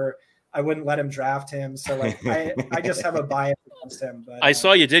together where I wouldn't let him draft him. So I just have a bias against him. But I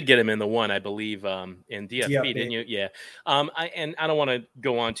saw you did get him in the one, I believe, in DFB, didn't you? Yeah. I don't want to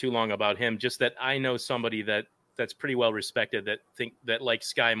go on too long about him. Just that I know somebody that's pretty well respected that likes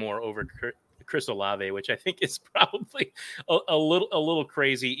Sky Moore over Chris Olave, which I think is probably a little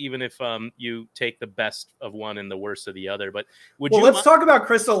crazy, even if you take the best of one and the worst of the other. But let's talk about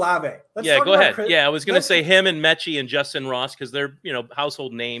Chris Olave. Go ahead. I was going to say him and Mechie and Justin Ross because they're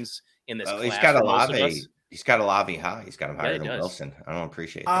household names in this class. He's got Olave. He's got Olave high. He's got him higher than Wilson. I don't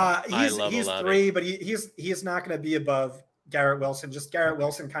appreciate that. He's Olave. 3, but he's not going to be above Garrett Wilson. Just Garrett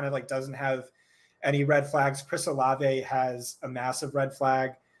Wilson kind of doesn't have any red flags. Chris Olave has a massive red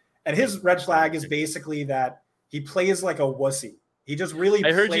flag. And his red flag is basically that he plays like a wussy. He just really.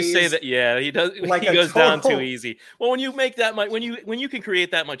 I heard you say that. Yeah, he does. Like he goes down too easy. Well, when you make that much, when you can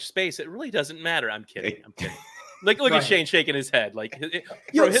create that much space, it really doesn't matter. I'm kidding. Look at Shane shaking his head.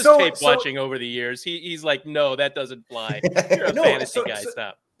 From his tape watching over the years, he's like, no, that doesn't fly. You're a fantasy guy.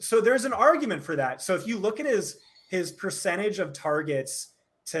 Stop. So there's an argument for that. So if you look at his percentage of targets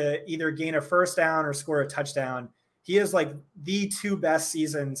to either gain a first down or score a touchdown, he is the 2 best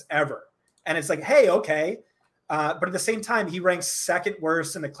seasons ever. And it's like, hey, okay. But at the same time, he ranks second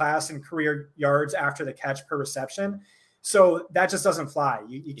worst in the class in career yards after the catch per reception. So that just doesn't fly.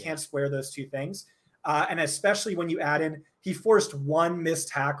 You can't square those two things. And especially when you add in, he forced 1 missed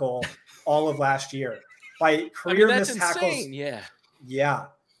tackle all of last year. By career missed tackles. Yeah. Yeah.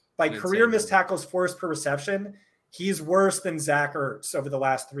 By career missed tackles forced per reception, he's worse than Zach Ertz over the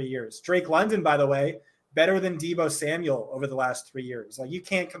last 3 years. Drake London, by the way, better than Deebo Samuel over the last 3 years. You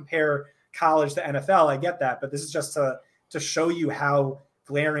can't compare college to NFL. I get that, but this is just to show you how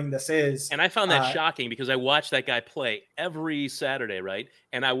glaring this is. And I found that shocking because I watched that guy play every Saturday, right?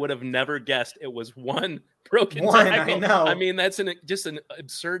 And I would have never guessed it was 1 broken tackle. I know. I mean, that's just an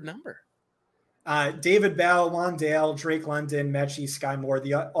absurd number. David Bell, Wandale, Drake London, Mechie, Sky Moore,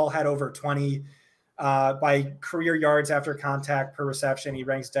 they all had over 20 by career yards after contact per reception. He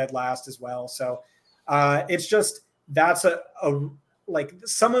ranks dead last as well. So it's just that's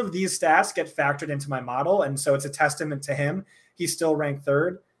some of these stats get factored into my model, and so it's a testament to him. He's still ranked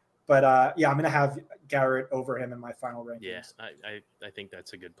 3rd, but I'm going to have Garrett over him in my final rankings. Yeah, I think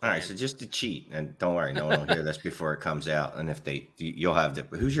that's a good plan. All right, so just to cheat, and don't worry, no one will hear this before it comes out. And if you'll have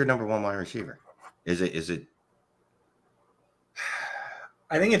who's your number 1 wide receiver? Is it?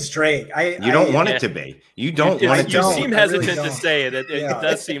 I think it's Drake. You don't want it to be. You don't want it to be. You seem hesitant to say it. It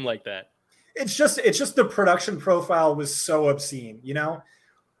does seem like that. It's just the production profile was so obscene,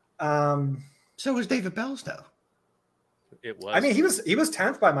 So was David Bell's though. It was. I mean, he was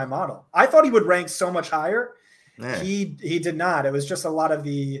 10th by my model. I thought he would rank so much higher. Yeah. He did not. It was just a lot of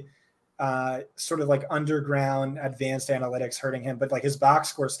the sort of underground advanced analytics hurting him, but his box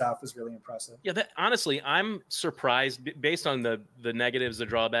score stuff was really impressive. Yeah, honestly, I'm surprised based on the negatives, the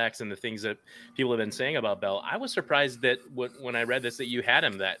drawbacks, and the things that people have been saying about Bell. I was surprised that when I read this that you had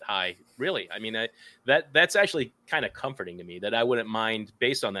him that high. Really, I mean that's actually kind of comforting to me. That I wouldn't mind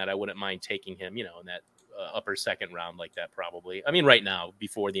based on that. I wouldn't mind taking him, in that upper second round like that. Probably. I mean, right now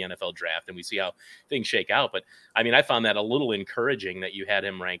before the NFL draft, and we see how things shake out. But I mean, I found that a little encouraging that you had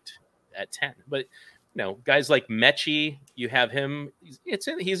him ranked at 10, but guys like Mechie, you have him.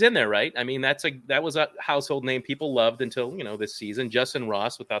 He's in there, right? I mean, that was a household name people loved until this season. Justin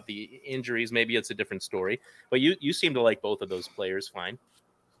Ross, without the injuries, maybe it's a different story. But you seem to like both of those players fine.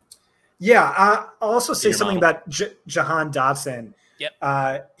 Yeah, I'll also say something about Jahan Dotson.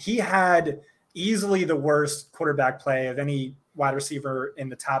 Yep. He had easily the worst quarterback play of any wide receiver in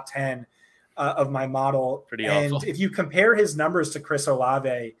the top 10 of my model. Pretty awful. And if you compare his numbers to Chris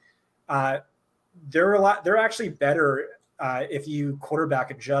Olave, they're actually better if you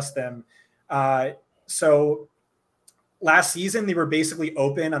quarterback adjust them. So last season, they were basically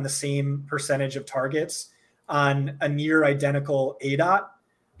open on the same percentage of targets on a near identical ADOT.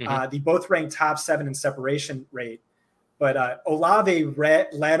 Mm-hmm. They both ranked top 7 in separation rate. But Olave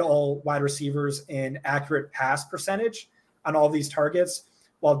led all wide receivers in accurate pass percentage on all these targets,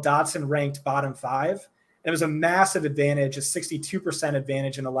 while Dotson ranked bottom 5. And it was a massive advantage, a 62%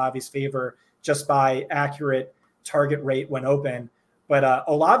 advantage in Olave's favor just by accurate target rate when open. But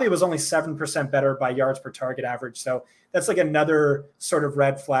Olave was only 7% better by yards per target average. So that's like another sort of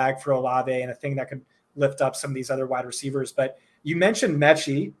red flag for Olave and a thing that could lift up some of these other wide receivers. But you mentioned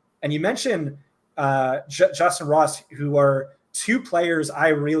Mechie and you mentioned Justin Ross, who are two players I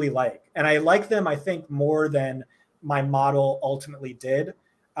really like. And I like them, I think, more than my model ultimately did.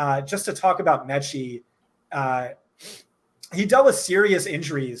 Just to talk about Mechie, he dealt with serious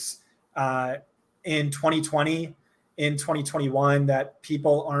injuries in 2020, in 2021 that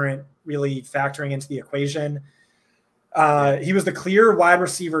people aren't really factoring into the equation. He was the clear wide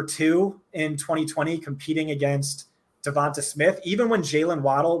receiver 2 in 2020, competing against Devonta Smith. Even when Jalen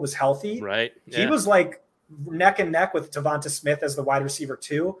Waddle was healthy, right? Yeah. He was like neck and neck with Devonta Smith as the wide receiver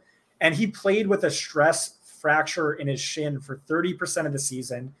 2. And he played with a stress fracture in his shin for 30% of the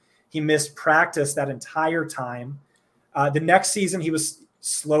season. He missed practice that entire time. The next season, he was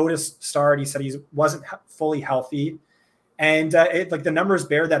slow to start. He said he wasn't fully healthy. And the numbers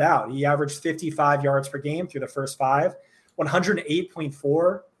bear that out. He averaged 55 yards per game through the first 5,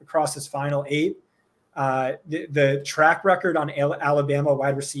 108.4 across his final 8. The track record on Alabama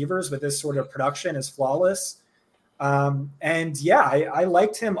wide receivers with this sort of production is flawless. I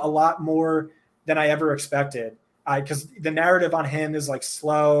liked him a lot more than I ever expected. Because the narrative on him is like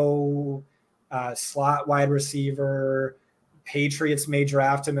slow, slot wide receiver, Patriots may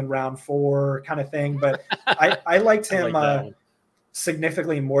draft him in round 4 kind of thing. But I liked him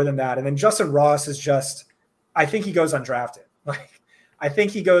significantly more than that. And then Justin Ross is just, I think he goes undrafted. I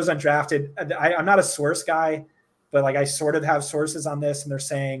think he goes undrafted. I'm not a source guy, but I sort of have sources on this, and they're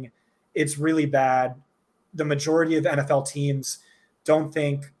saying it's really bad. The majority of NFL teams don't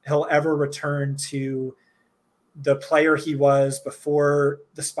think he'll ever return to the player he was before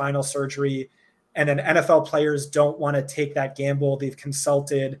the spinal surgery. And then NFL players don't want to take that gamble. They've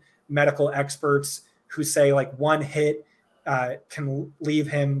consulted medical experts who say one hit can leave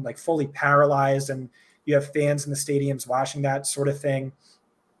him fully paralyzed, and you have fans in the stadiums watching that sort of thing.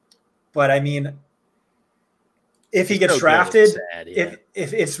 But I mean, if he gets drafted, if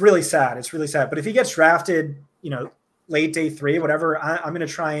it's really sad, it's really sad. But if he gets drafted, late day 3, whatever, I'm going to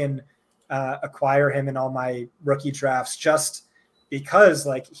try and acquire him in all my rookie drafts just because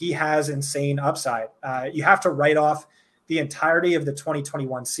he has insane upside. You have to write off the entirety of the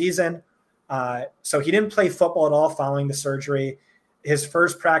 2021 season. So he didn't play football at all following the surgery. His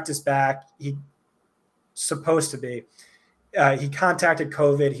first practice back, he contacted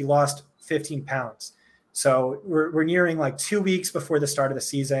COVID. He lost 15 pounds. So we're nearing 2 weeks before the start of the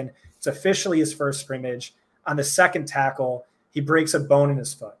season. It's officially his first scrimmage. On the second tackle, he breaks a bone in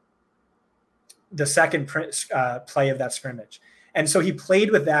his foot. The second play of that scrimmage. And so he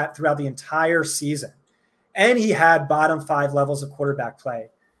played with that throughout the entire season. And he had bottom 5 levels of quarterback play.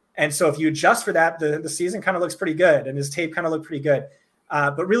 And so if you adjust for that, the season kind of looks pretty good, and his tape kind of looked pretty good.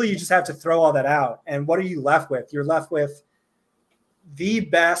 But really, you just have to throw all that out. And what are you left with? You're left with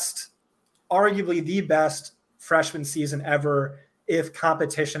arguably the best freshman season ever, if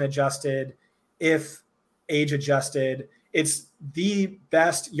competition adjusted, if age adjusted. It's the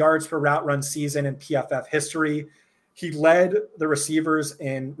best yards per route run season in PFF history. He led the receivers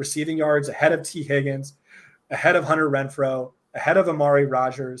in receiving yards ahead of T. Higgins, ahead of Hunter Renfrow, ahead of Amari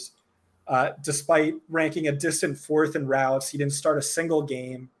Rodgers. Despite ranking a distant 4th in routes, he didn't start a single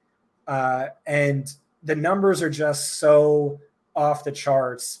game. And the numbers are just so off the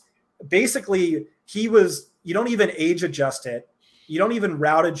charts. Basically, you don't even age adjust it. You don't even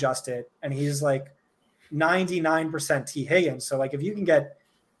route adjust it. And he's 99% T. Higgins. So if you can get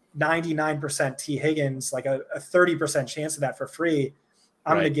 99% T. Higgins, a 30% chance of that for free,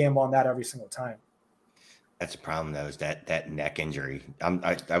 I'm going to gamble on that every single time. That's a problem, though, is that neck injury.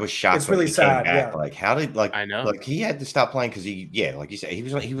 I was shocked. It's really sad. Came back. Yeah. How did I know he had to stop playing because like you said,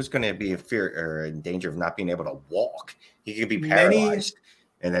 he was going to be in danger of not being able to walk. He could be paralyzed,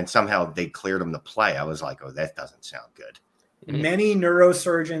 and then somehow they cleared him to play. I was like, oh, that doesn't sound good. Many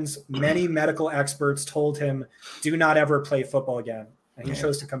neurosurgeons, many medical experts told him, do not ever play football again. And he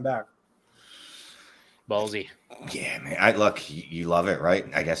chose to come back. Ballsy. Yeah, man. You love it, right?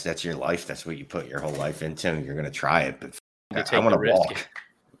 I guess that's your life. That's what you put your whole life into. You're going to try it, but I want to walk.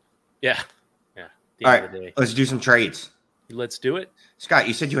 Yeah. All right, let's do some trades. Let's do it. Scott,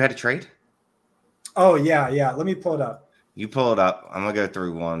 you said you had a trade? Oh, yeah. Let me pull it up. You pull it up. I'm gonna go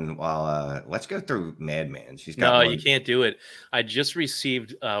through one while let's go through Madman. She's got No, one. you can't do it. I just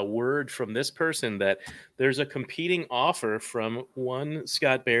received word from this person that there's a competing offer from one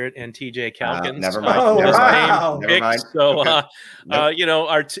Scott Barrett and TJ Calkins. Never mind. Oh, Never wow. mind. Never mind. So, Nope. you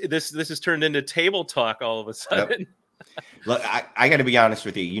know, this has turned into table talk all of a sudden. Look, I got to be honest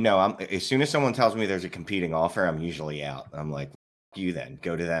with you. You know, as soon as someone tells me there's a competing offer, I'm usually out. I'm like, you then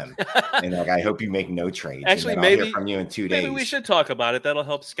go to them, and like I hope you make no trades. Actually, I'll maybe hear from you in 2 days. Maybe we should talk about it. That'll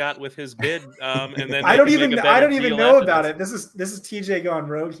help Scott with his bid. And then I don't even know about it. This is TJ going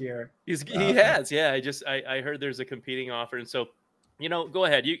rogue here. He has, yeah. I heard there's a competing offer, and so you know, go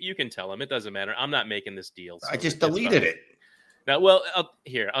ahead. You can tell him. It doesn't matter. I'm not making this deal. So I just deleted it. Now, well,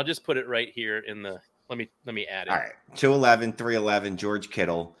 I'll just put it right here in the. Let me add it. All right, 211, 311, George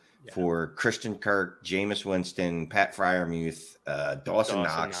Kittle. Yeah. For Christian Kirk, Jameis Winston, Pat Freiermuth, Dawson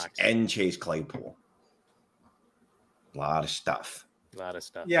Knox, and Chase Claypool. A lot of stuff.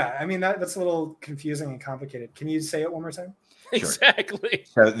 Yeah, I mean that's a little confusing and complicated. Can you say it one more time? Sure. Exactly.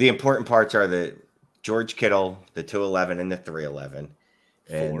 So the important parts are the George Kittle, the 211 and the 311,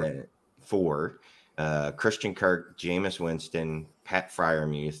 and then 4. Christian Kirk, Jameis Winston, Pat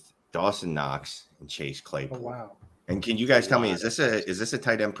Freiermuth, Dawson Knox, and Chase Claypool. Oh, wow. And can you guys tell me, is this a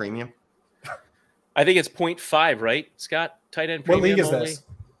tight end premium? I think it's 0.5, right, Scott? Tight end premium. What league is only? this?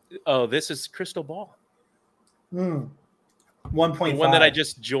 Oh, this is Crystal Ball. 1.5. One that I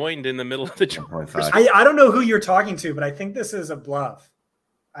just joined in the middle of the 1.5. I don't know who you're talking to, but I think this is a bluff.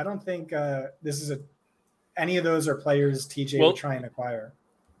 I don't think this is any of those are players TJ would try and acquire.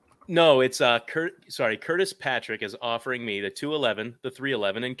 No, it's Curtis Patrick is offering me the 211, the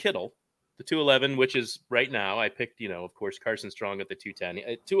 311, and Kittle. The 211, which is right now, I picked, of course, Carson Strong at the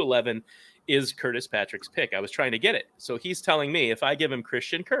 210. 211 is Curtis Patrick's pick. I was trying to get it. So he's telling me if I give him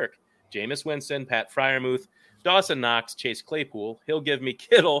Christian Kirk, Jameis Winston, Pat Freiermuth, Dawson Knox, Chase Claypool, he'll give me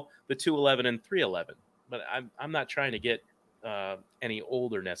Kittle, the 211 and 311. But I'm not trying to get any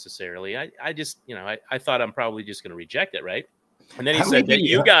older necessarily. I just, I thought I'm probably just going to reject it, right? And then he said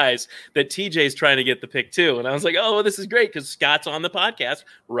that that TJ's trying to get the pick too. And I was like, oh, well, this is great because Scott's on the podcast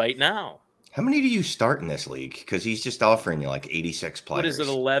right now. How many do you start in this league? Because he's just offering you like 86 players. What is it,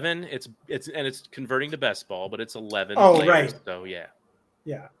 11? It's converting to best ball, but it's 11 players. Right. So, yeah.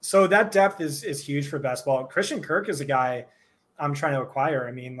 Yeah. So that depth is huge for best ball. Christian Kirk is a guy I'm trying to acquire.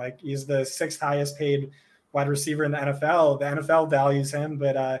 I mean, like he's the 6th highest paid wide receiver in the NFL. The NFL values him,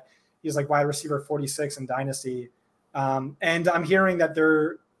 but he's like wide receiver 46 in Dynasty. And I'm hearing that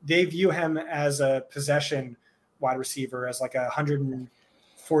they view him as a possession wide receiver, as like a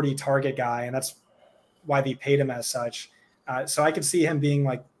 140 target guy, and that's why they paid him as such. So I could see him being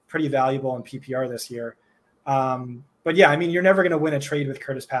like pretty valuable in PPR this year. But yeah, I mean, you're never going to win a trade with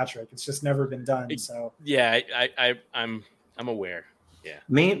Curtis Patrick. It's just never been done. So yeah, I'm aware. Yeah,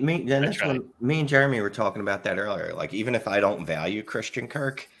 me and Jeremy were talking about that earlier. Like, even if I don't value Christian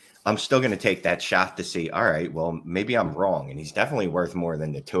Kirk, I'm still going to take that shot to see, all right, well, maybe I'm wrong. And he's definitely worth more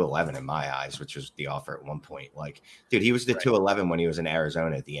than the 211 in my eyes, which was the offer at one point. Like, dude, he was the 211 when he was in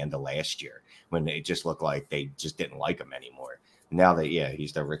Arizona at the end of last year, when it just looked like they just didn't like him anymore. Now that,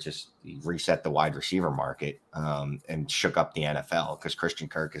 he's the richest, he reset the wide receiver market and shook up the NFL, because Christian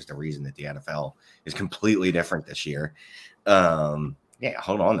Kirk is the reason that the NFL is completely different this year.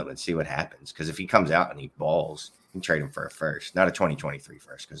 Hold on to him and see what happens. Because if he comes out and he balls, you can trade him for a first, not a 2023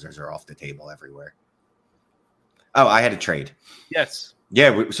 first, because those are off the table everywhere. Oh, I had a trade. Yes.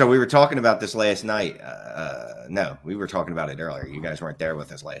 Yeah. So we were talking about this last night. No, we were talking about it earlier. You guys weren't there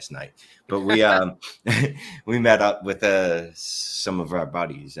with us last night, but we we met up with some of our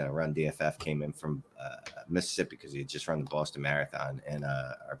buddies. Run DFF came in from Mississippi because he had just run the Boston Marathon, and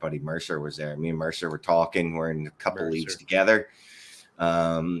our buddy Mercer was there. Me and Mercer were talking. We're in a couple leagues together.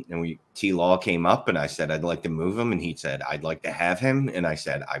 And T-Law came up, and I said, I'd like to move him. And he said, I'd like to have him. And I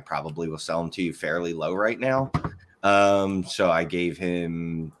said, I probably will sell him to you fairly low right now. So I gave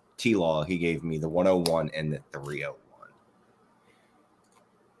him T-Law. He gave me the 101 and the 301.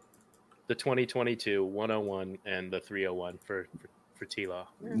 The 2022 101 and the 301 for T-Law.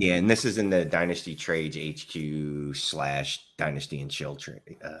 Yeah. And this is in the Dynasty Trades HQ / Dynasty and Chill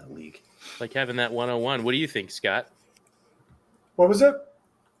League. Like having that 101. What do you think, Scott? What was it?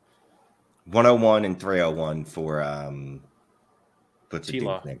 101 and 301 for what's the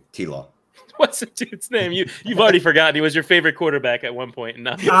T-Law. dude's name? T-Law. What's the dude's name? You've already forgotten. He was your favorite quarterback at one point, and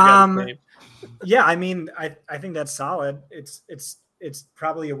now you forgot his name. Yeah, I mean, I think that's solid. It's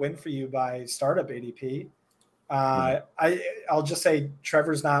probably a win for you by startup ADP. I'll just say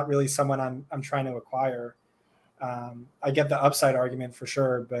Trevor's not really someone I'm trying to acquire. I get the upside argument for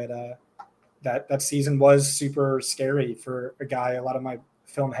sure, but that season was super scary for a guy a lot of my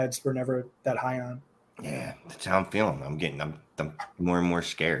film heads were never that high on. Yeah, that's how I'm feeling. I'm more and more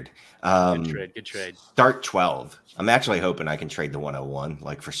scared. Good trade. Start 12. I'm actually hoping I can trade the 101,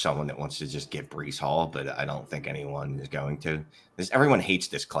 like for someone that wants to just get Breece Hall, but I don't think anyone is going to. Everyone hates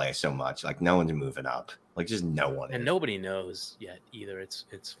this class so much. Like no one's moving up. Like just no one. And nobody knows yet either. It's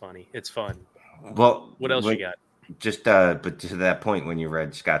funny. It's fun. Well, what else you got? Just but to that point, when you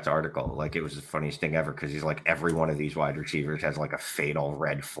read Scott's article, like it was the funniest thing ever because he's like every one of these wide receivers has like a fatal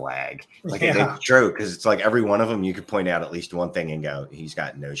red flag. Like it's true because it's like every one of them you could point out at least one thing and go, he's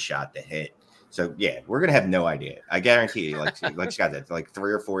got no shot to hit. So yeah, we're gonna have no idea. I guarantee you, like Scott said, like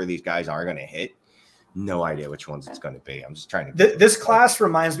 3 or 4 of these guys are gonna hit. No idea which ones it's gonna be. I'm just trying to. This class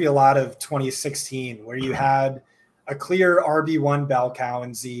reminds me a lot of 2016, where you had a clear RB1 bell cow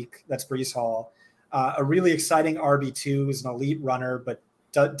in Zeke. That's Breece Hall. A really exciting RB2 is an elite runner, but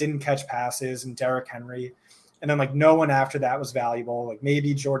didn't catch passes, and Derrick Henry. And then like no one after that was valuable, like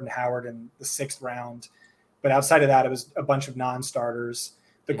maybe Jordan Howard in the 6th round. But outside of that, it was a bunch of non-starters.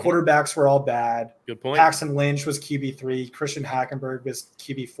 The quarterbacks were all bad. Good point. Paxton Lynch was QB3. Christian Hackenberg was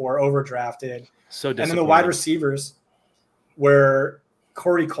QB4, overdrafted. So and then the wide receivers were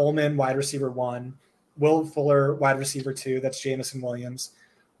Corey Coleman, wide receiver 1. Will Fuller, wide receiver 2. That's Jameson Williams.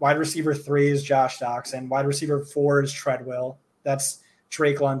 Wide receiver 3 is Josh Doxson. Wide receiver 4 is Treadwell. That's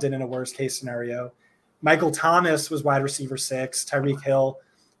Drake London in a worst-case scenario. Michael Thomas was wide receiver 6. Tyreek Hill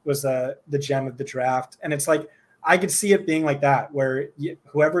was the gem of the draft. And it's like I could see it being like that, where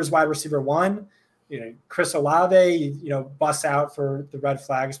whoever's wide receiver 1, Chris Olave, busts out for the red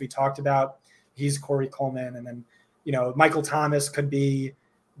flags we talked about. He's Corey Coleman. And then, Michael Thomas could be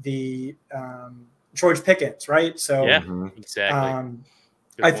the George Pickens, right? So yeah, exactly.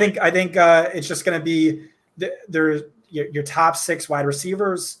 I think it's just going to be your top 6 wide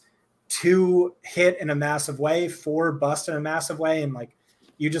receivers, 2 hit in a massive way, 4 bust in a massive way, and like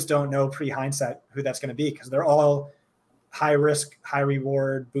you just don't know pre-hindsight who that's going to be because they're all high risk, high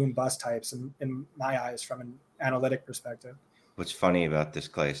reward, boom bust types in my eyes from an analytic perspective. What's funny about this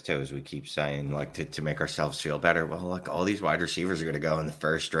class too is we keep saying like to make ourselves feel better. Well, like all these wide receivers are going to go in the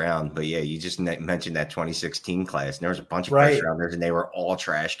 1st round, but yeah, you just mentioned that 2016 class, and there was a bunch of first rounders, and they were all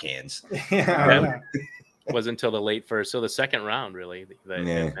trash cans. Yeah. It wasn't until the late first, so the 2nd round really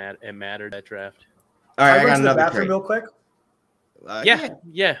it mattered that draft. All right, I got another the bathroom real quick.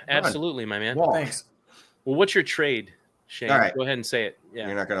 Yeah, absolutely, my man. Thanks. Well, what's your trade, Shane? All right. Go ahead and say it. Yeah.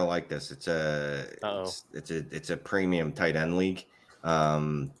 You're not gonna like this. It's a premium tight end league. Let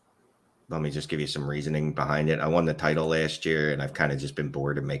me just give you some reasoning behind it. I won the title last year, and I've kind of just been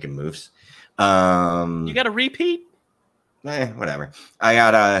bored of making moves. You got a repeat? Whatever.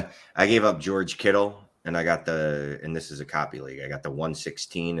 I gave up George Kittle, and I got and this is a copy league. I got the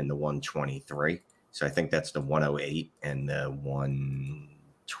 116 and the 123. So I think that's the 108 and the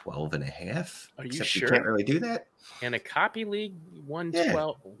 112 and a half. Are you Except sure? You can't really do that. In a copy league,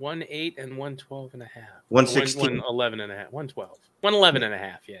 112, 18 and 112 and a half. 116. 111 and a half. 112. 111 and a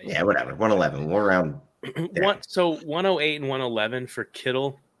half. Yeah, whatever. 111. We're around. So 108 and 111 for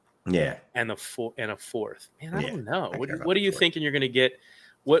Kittle. Yeah. And a 4th. Man, I don't know. What are you thinking you're going to get?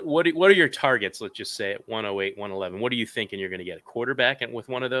 What are your targets? Let's just say at 108, 111. What are you thinking you're going to get? A quarterback with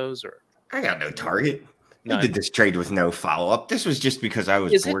one of those, or? I got no target. None. I did this trade with no follow-up. This was just because I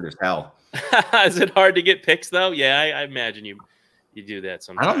was bored as hell. Is it hard to get picks though? Yeah, I imagine you do that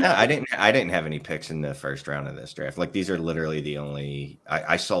sometimes. I don't know. I didn't have any picks in the 1st round of this draft. Like these are literally the only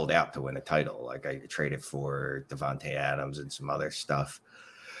I sold out to win a title. Like I traded for Devontae Adams and some other stuff.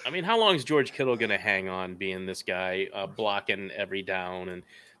 I mean, how long is George Kittle going to hang on being this guy blocking every down and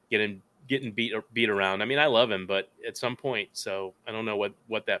getting beat around? I mean, I love him, but at some point, so I don't know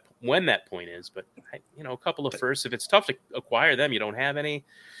when that point is. But a couple of firsts. If it's tough to acquire them, you don't have any.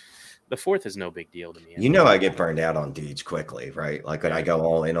 The 4th is no big deal to me. I get burned out on dudes quickly, right? Like when I go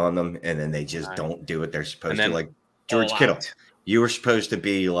all in on them, and then they just don't do what they're supposed to. Like George Kittle, you were supposed to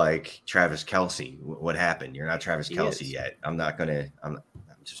be like Travis Kelce. What happened? You're not Travis Kelce yet. I'm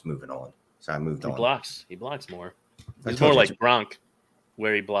just moving on. So I moved on. He blocks more. He's more like Gronk,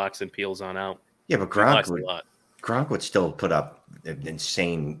 where he blocks and peels on out. Yeah, but Gronk would still put up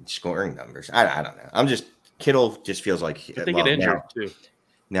insane scoring numbers. I don't know. Kittle just feels like they get injured too.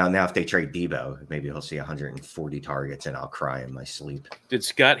 Now, if they trade Debo, maybe he'll see 140 targets, and I'll cry in my sleep. Did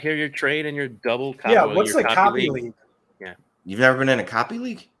Scott hear your trade and your double copy? Yeah, what's the copy league? Yeah, you've never been in a copy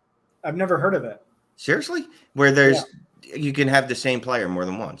league? I've never heard of it. Seriously? Where you can have the same player more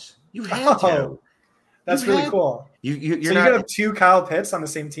than once. You have to. That's really cool. You can have 2 Kyle Pitts on the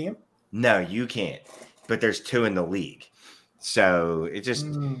same team? No, you can't. But there's 2 in the league. So it just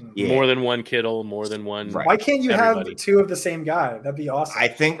more than one Kittle, more than one. Right. Why can't you have two of the same guy? That'd be awesome. I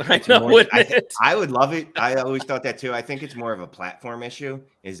think I would love it. I always thought that too. I think it's more of a platform issue.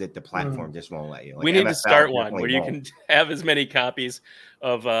 Is that the platform just won't let you? Like, we need to start one where you can have as many copies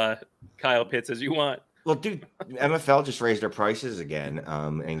of Kyle Pitts as you want. Well, dude, MFL just raised their prices again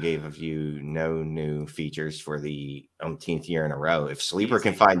and gave you no new features for the umpteenth year in a row. If Sleeper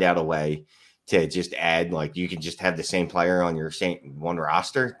can find out a way to just add, like, you can just have the same player on your same one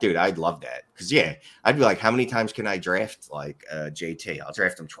roster, dude, I'd love that. Because, I'd be like, how many times can I draft, like, JT? I'll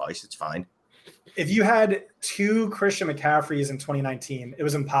draft him twice. It's fine. If you had 2 Christian McCaffreys in 2019, it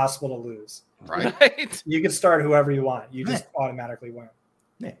was impossible to lose. Right? You could start whoever you want. You just automatically win.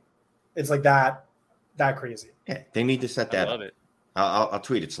 Yeah. It's like that crazy. Yeah, they need to set that up. I love it. I'll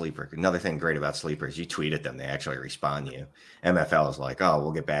tweet at Sleeper. Another thing great about Sleeper is you tweet at them, they actually respond to you. MFL is like, oh,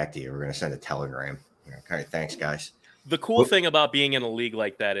 we'll get back to you. We're going to send a telegram. Okay, thanks, guys. The cool thing about being in a league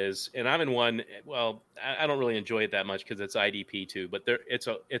like that is, and I'm in one, well, I don't really enjoy it that much because it's IDP too, but it's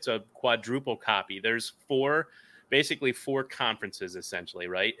a quadruple copy. There's basically four conferences essentially,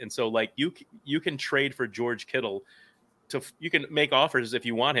 right? And so like you can trade for George Kittle. You can make offers if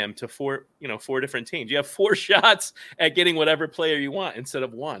you want him to four different teams. You have 4 shots at getting whatever player you want instead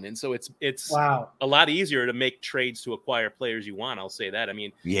of 1. And so it's a lot easier to make trades to acquire players you want. I'll say that. I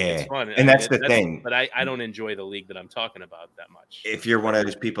mean, it's fun. And that's the thing. But I don't enjoy the league that I'm talking about that much. If you're one of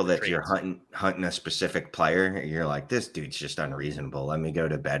those people that you're hunting a specific player, you're like, this dude's just unreasonable. Let me go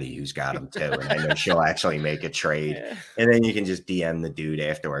to Betty, who's got him too. And I know she'll actually make a trade. Yeah. And then you can just DM the dude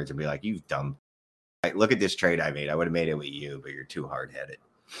afterwards and be like, you dumb. Like, look at this trade I made. I would have made it with you, but you're too hard-headed.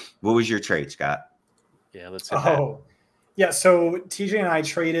 What was your trade, Scott? Yeah, let's hit that. Yeah, so TJ and I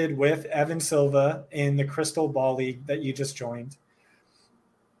traded with Evan Silva in the Crystal Ball League that you just joined.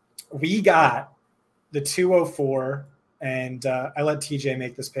 We got the 204, and I let TJ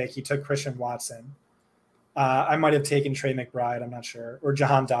make this pick. He took Christian Watson. I might have taken Trey McBride, I'm not sure, or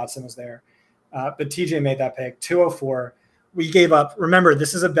Jahan Dotson was there. But TJ made that pick, 204. We gave up, remember,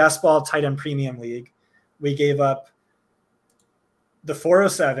 this is a best ball tight end premium league. We gave up the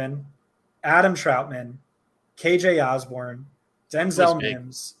 407, Adam Troutman, KJ Osborne, Denzel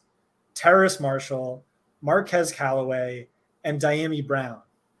Mims, Terrace Marshall, Marquez Callaway, and Diami Brown.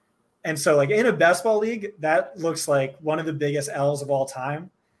 And so, like, in a best ball league, that looks like one of the biggest L's of all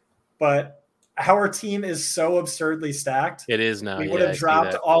time. But our team is so absurdly stacked. It is now. We would have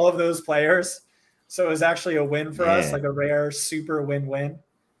dropped all of those players. So it was actually a win for us, like a rare super win-win.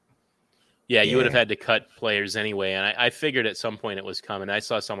 Yeah, you would have had to cut players anyway. And I figured at some point it was coming. I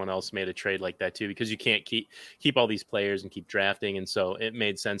saw someone else made a trade like that too, because you can't keep all these players and keep drafting. And so it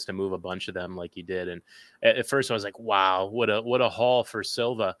made sense to move a bunch of them like you did. And at first I was like, wow, what a haul for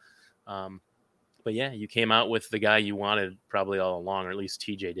Silva. But yeah, you came out with the guy you wanted probably all along, or at least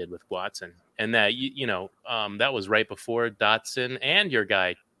TJ did with Watson. And that, that was right before Dotson and your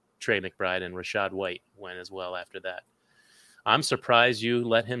guy, Trey McBride, and Rachaad White went as well after that. I'm surprised you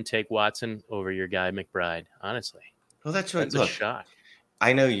let him take Watson over your guy McBride, honestly. Well, that's a shock.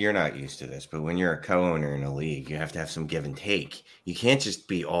 I know you're not used to this, but when you're a co-owner in a league, you have to have some give and take. You can't just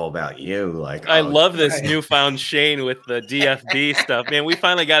be all about you. Like, I love this newfound Shane with the DFB stuff. Man, we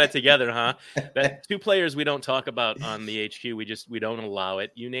finally got it together, huh? That 2 players we don't talk about on the HQ. We don't allow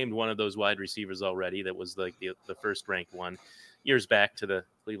it. You named one of those wide receivers already. That was like the first ranked one years back to the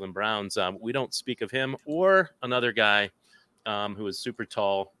Cleveland Browns. We don't speak of him or another guy who was super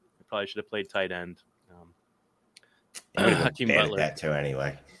tall. Probably should have played tight end. Hakeem Butler. That too,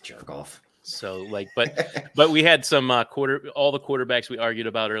 anyway. Jerk off. So, but we had some all the quarterbacks we argued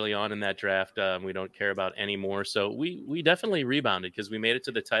about early on in that draft. We don't care about anymore. So we definitely rebounded because we made it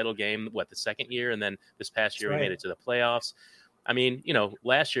to the title game. The second year, and then this past year we made it to the playoffs. I mean,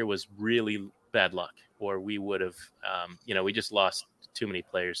 last year was really bad luck, or we would have, we just lost too many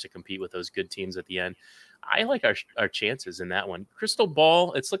players to compete with those good teams at the end. I like our chances in that one. Crystal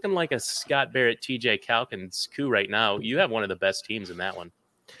Ball, it's looking like a Scott Barrett, TJ Calkins coup right now. You have one of the best teams in that one.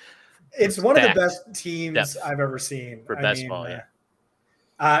 It's one of the best teams I've ever seen. For best ball,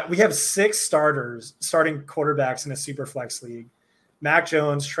 we have 6 starting quarterbacks in a super flex league. Mac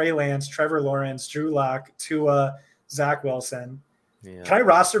Jones, Trey Lance, Trevor Lawrence, Drew Lock, Tua, Zach Wilson. Yeah. Can I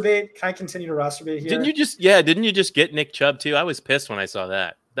roster bait? Can I continue to roster bait here? Didn't you just get Nick Chubb too? I was pissed when I saw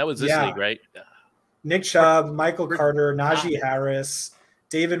that. That was this league, right? Nick Chubb, Michael Carter, Najee Harris,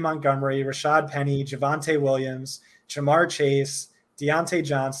 David Montgomery, Rashad Penny, Javonte Williams, Jamar Chase, Deontay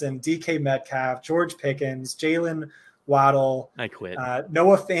Johnson, DK Metcalf, George Pickens, Jalen Waddle. I quit.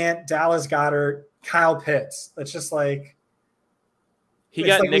 Noah Fant, Dallas Goedert, Kyle Pitts. That's just like he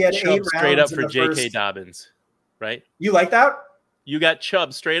got Nick Chubb straight up for J.K. Dobbins. right? You like that? You got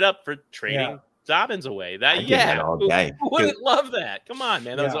Chubb straight up for trading Dobbins away. That all day. Who wouldn't love that? Come on,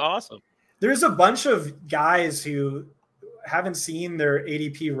 man. That was awesome. There's a bunch of guys who haven't seen their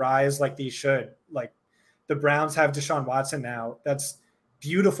ADP rise like they should. Like the Browns have Deshaun Watson now. That's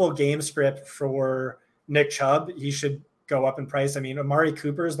beautiful game script for Nick Chubb. He should go up in price. I mean, Amari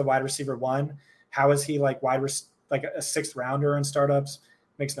Cooper is the wide receiver 1. How is he like like a 6th rounder in startups?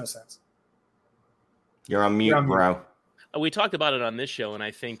 Makes no sense. You're on mute, bro. We talked about it on this show, and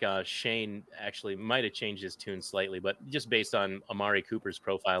I think Shane actually might have changed his tune slightly, but just based on Amari Cooper's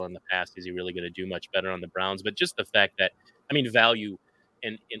profile in the past, is he really going to do much better on the Browns? But just the fact that, I mean, value,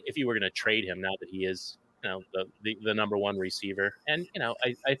 and if you were going to trade him now that he is, the number 1 receiver, and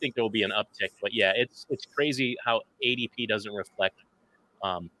I think there will be an uptick. But yeah, it's crazy how ADP doesn't reflect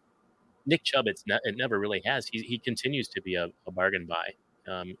Nick Chubb. It never really has. He continues to be a bargain buy,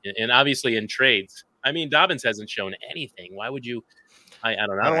 and obviously in trades. I mean, Dobbins hasn't shown anything. Why would you? I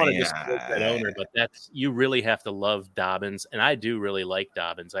don't know. I don't want to just quote that owner, but you really have to love Dobbins, and I do really like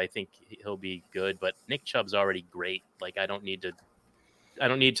Dobbins. I think he'll be good, but Nick Chubb's already great. Like I don't need to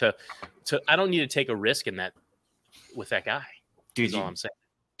take a risk in that with that guy. Dude, that's all I'm saying.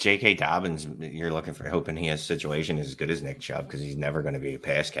 J.K. Dobbins, you're hoping he has a situation as good as Nick Chubb because he's never going to be a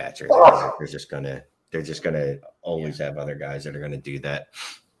pass catcher. They're just gonna always have other guys that are going to do that.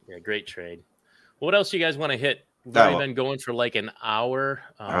 Yeah, great trade. What else do you guys want to hit? We've already been going for like an hour.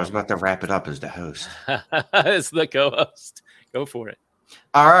 I was about to wrap it up as the host. As the co-host. Go for it.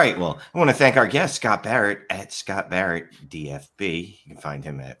 All right. Well, I want to thank our guest, Scott Barrett, at Scott Barrett DFB. You can find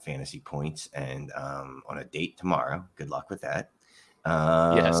him at Fantasy Points and on a date tomorrow. Good luck with that.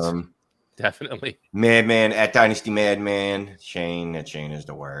 Yes, definitely. Madman at Dynasty Madman. Shane is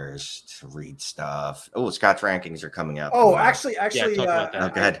the worst. Read stuff. Oh, Scott's rankings are coming out. Oh, tomorrow. actually, go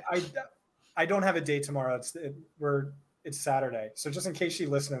ahead. I don't have a date tomorrow. It's Saturday. So just in case she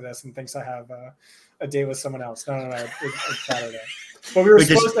listens to this and thinks I have a date with someone else. No. It's Saturday. But we were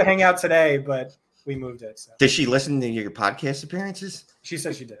supposed to hang out today, but we moved it. So. Did she listen to your podcast appearances? She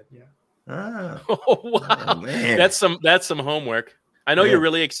said she did. Yeah. Oh wow. Oh, man. That's some homework. I know you're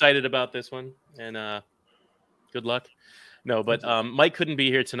really excited about this one, and good luck. No, but Mike couldn't be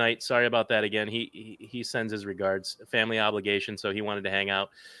here tonight. Sorry about that again. He sends his regards. Family obligation, so he wanted to hang out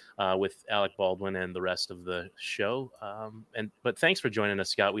with Alec Baldwin and the rest of the show. But thanks for joining us,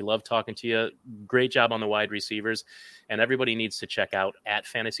 Scott. We love talking to you. Great job on the wide receivers, and everybody needs to check out at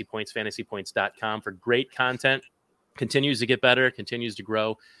Fantasy Points, fantasypoints.com for great content. Continues to get better, continues to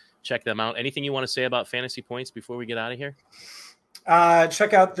grow. Check them out. Anything you want to say about Fantasy Points before we get out of here?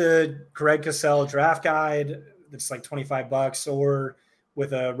 Check out the Greg Cosell draft guide. It's like $25, or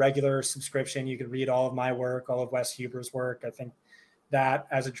with a regular subscription, you can read all of my work, all of Wes Huber's work. I think that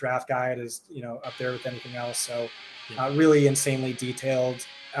as a draft guide is, up there with anything else. So really insanely detailed.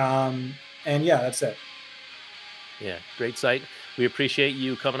 And that's it. Yeah. Great site. We appreciate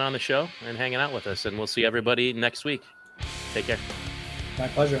you coming on the show and hanging out with us, and we'll see everybody next week. Take care. My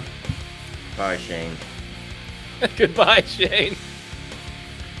pleasure. Bye, Shane. Goodbye, Shane.